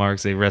Matt's and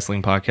Marks, a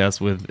wrestling podcast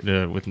with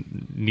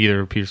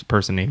neither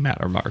person named Matt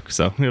or Mark.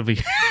 So it'll be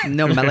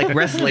No, like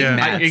wrestling Yeah.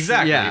 mats.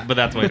 exactly. Yeah. But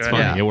that's why it's Okay.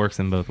 funny. Yeah. It works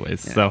in both ways.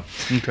 So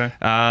Okay.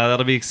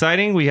 that'll be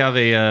exciting. We have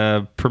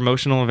a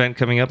promotional event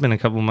coming up in a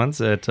couple of months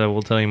that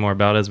we'll tell you more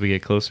about as we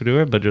get closer to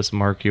it. But just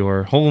mark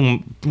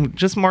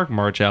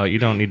March out. You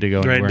don't need to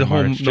go Right, anywhere the in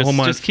whole- March. the whole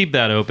month. Just keep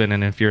that open,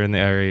 and if you're in the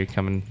area,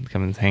 come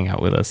and hang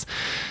out with us.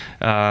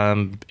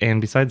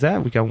 And besides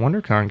that, we got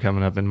WonderCon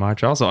coming up in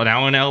March also.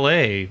 Now in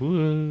LA.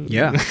 Woo.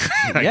 Yeah.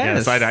 I Yes. guess.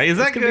 Is that It's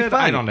gonna be good?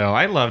 fun. I don't know.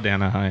 I loved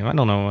Anaheim. I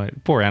don't know why.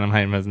 Poor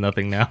Anaheim has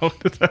nothing now.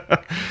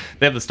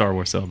 They have the Star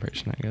Wars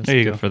celebration, I guess. There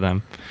you Good go. for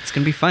them. It's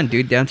going to be fun,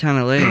 dude. Downtown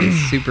LA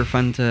is super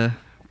fun to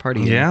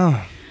party in.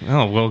 Yeah.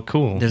 Oh, well,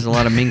 cool. There's a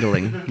lot of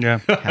mingling Yeah.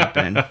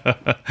 happening.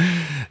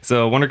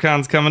 So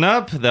WonderCon's coming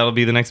up. That'll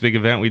be the next big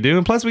event we do.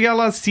 And plus, we got a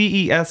lot of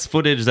CES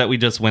footage that we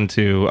just went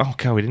to. Oh,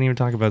 God, we didn't even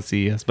talk about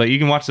CES. But you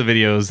can watch the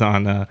videos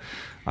on the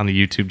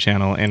YouTube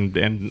channel and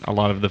a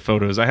lot of the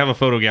photos. I have a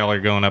photo gallery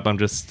going up. I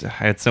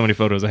had so many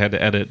photos I had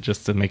to edit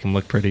just to make them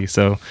look pretty.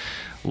 So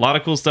a lot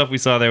of cool stuff we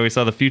saw there. We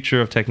saw the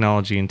future of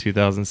technology in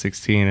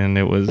 2016, and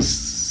it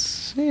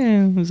was all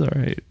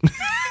right.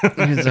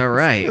 It's all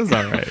right. It was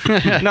all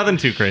right. Nothing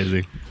too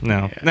crazy.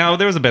 No.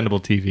 There was a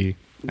bendable TV,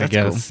 That's I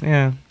guess. cool.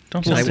 Yeah.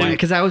 Don't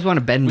Because I always want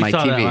to bend my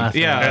saw that TV. last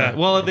time. Yeah.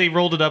 Well, they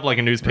rolled it up like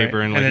a newspaper,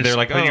 Right. and And like, then they're just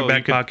like, put it in your "Oh, back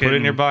you could pocket put it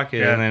in your and- pocket,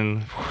 yeah. and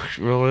then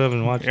roll it up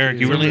and watch." Eric, it.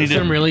 you really need to-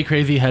 Some really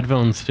crazy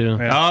headphones too.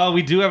 Yeah. Oh,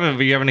 we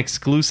have an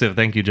exclusive.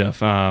 Thank you,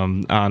 Jeff.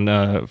 On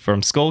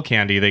from Skull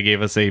Candy, they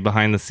gave us a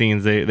behind the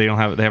scenes. They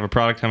have a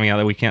product coming out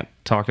that we can't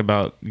talk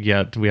about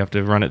yet. We have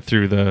to run it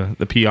through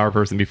the PR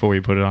person before we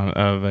put it on,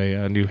 of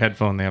a new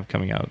headphone they have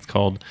coming out. It's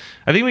called,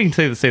 I think we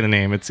can say the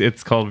name.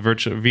 It's called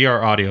virtual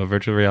reality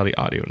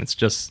audio, and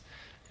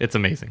it's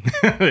amazing.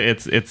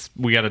 it's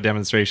we got a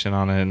demonstration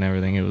on it and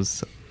everything. It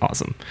was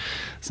awesome.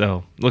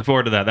 So look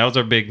forward to that. That was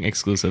our big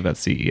exclusive at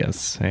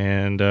CES.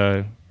 And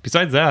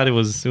besides that, it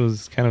was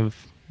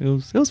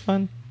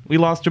fun. We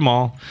lost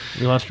Jamal.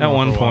 At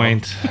one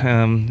point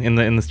in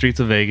the streets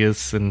of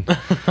Vegas, and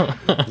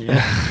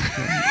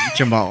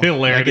Jamal.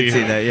 hilarity. I can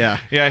see that, yeah.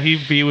 Yeah,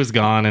 he was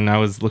gone, and I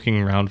was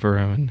looking around for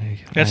him. And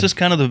That's just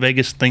kind of the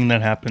Vegas thing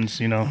that happens,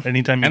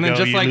 anytime you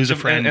go, you lose a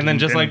friend. And then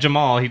just like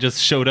Jamal, he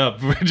just showed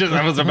up.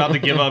 I was about to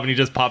give up, and he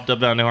just popped up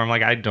out of nowhere. I'm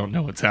like, I don't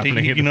know what's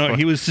happening.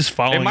 he was just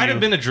following It might you. have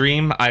been a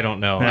dream. I don't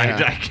know.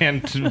 Yeah.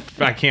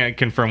 I can't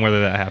confirm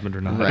whether that happened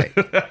or not. Right.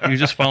 He was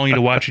just following you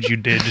to watch what you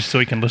did, just so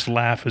he can just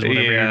laugh as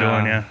whatever you're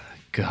doing. Yeah.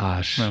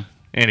 Gosh. No.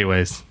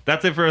 Anyways,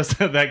 that's it for us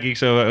at That Geek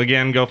Show.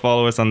 Again, go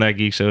follow us on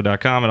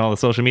thatgeekshow.com and all the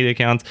social media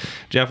accounts.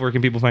 Jeff, where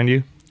can people find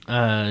you?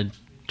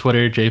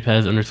 Twitter,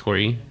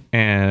 JPez_E.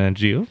 And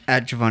Gio?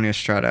 At Giovanni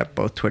Estrada at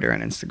both Twitter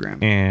and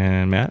Instagram.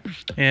 And Matt?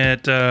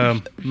 At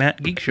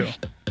Matt Geek Show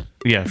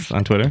Yes,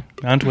 on Twitter.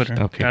 on Twitter.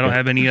 Okay, I don't good.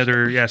 have any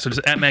other. Yeah, so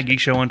just at Matt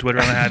Geek Show on Twitter.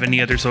 I don't have any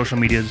other social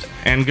medias.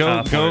 And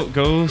for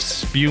go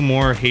spew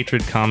more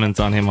hatred comments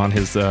on him on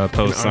his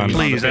posts on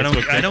Please, on the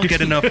Facebook I don't page.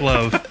 get enough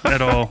love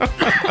at all.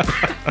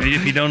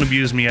 If you don't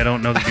abuse me, I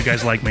don't know that you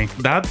guys like me.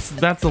 That's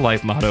the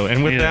life motto.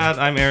 And with Yeah. that,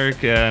 I'm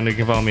Eric, and you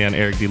can follow me on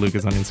Eric D.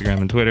 Lucas on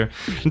Instagram and Twitter.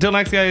 Until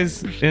next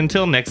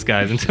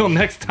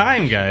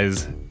time,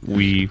 guys,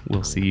 we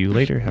will see you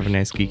later. Have a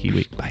nice geeky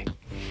week. Bye.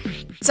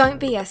 Don't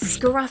be a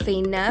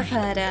scruffy nerf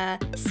herder.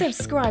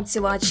 Subscribe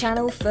to our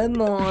channel for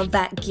more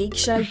That Geek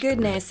Show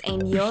goodness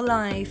in your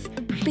life.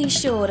 Be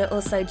sure to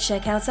also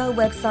check out our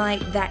website,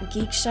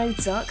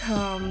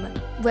 thatgeekshow.com,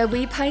 where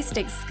we post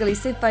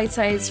exclusive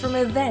photos from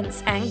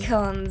events and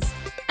cons.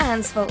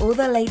 And for all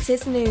the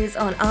latest news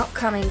on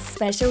upcoming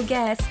special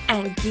guests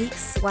and geek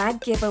swag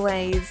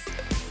giveaways.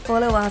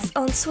 Follow us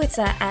on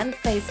Twitter and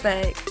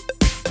Facebook.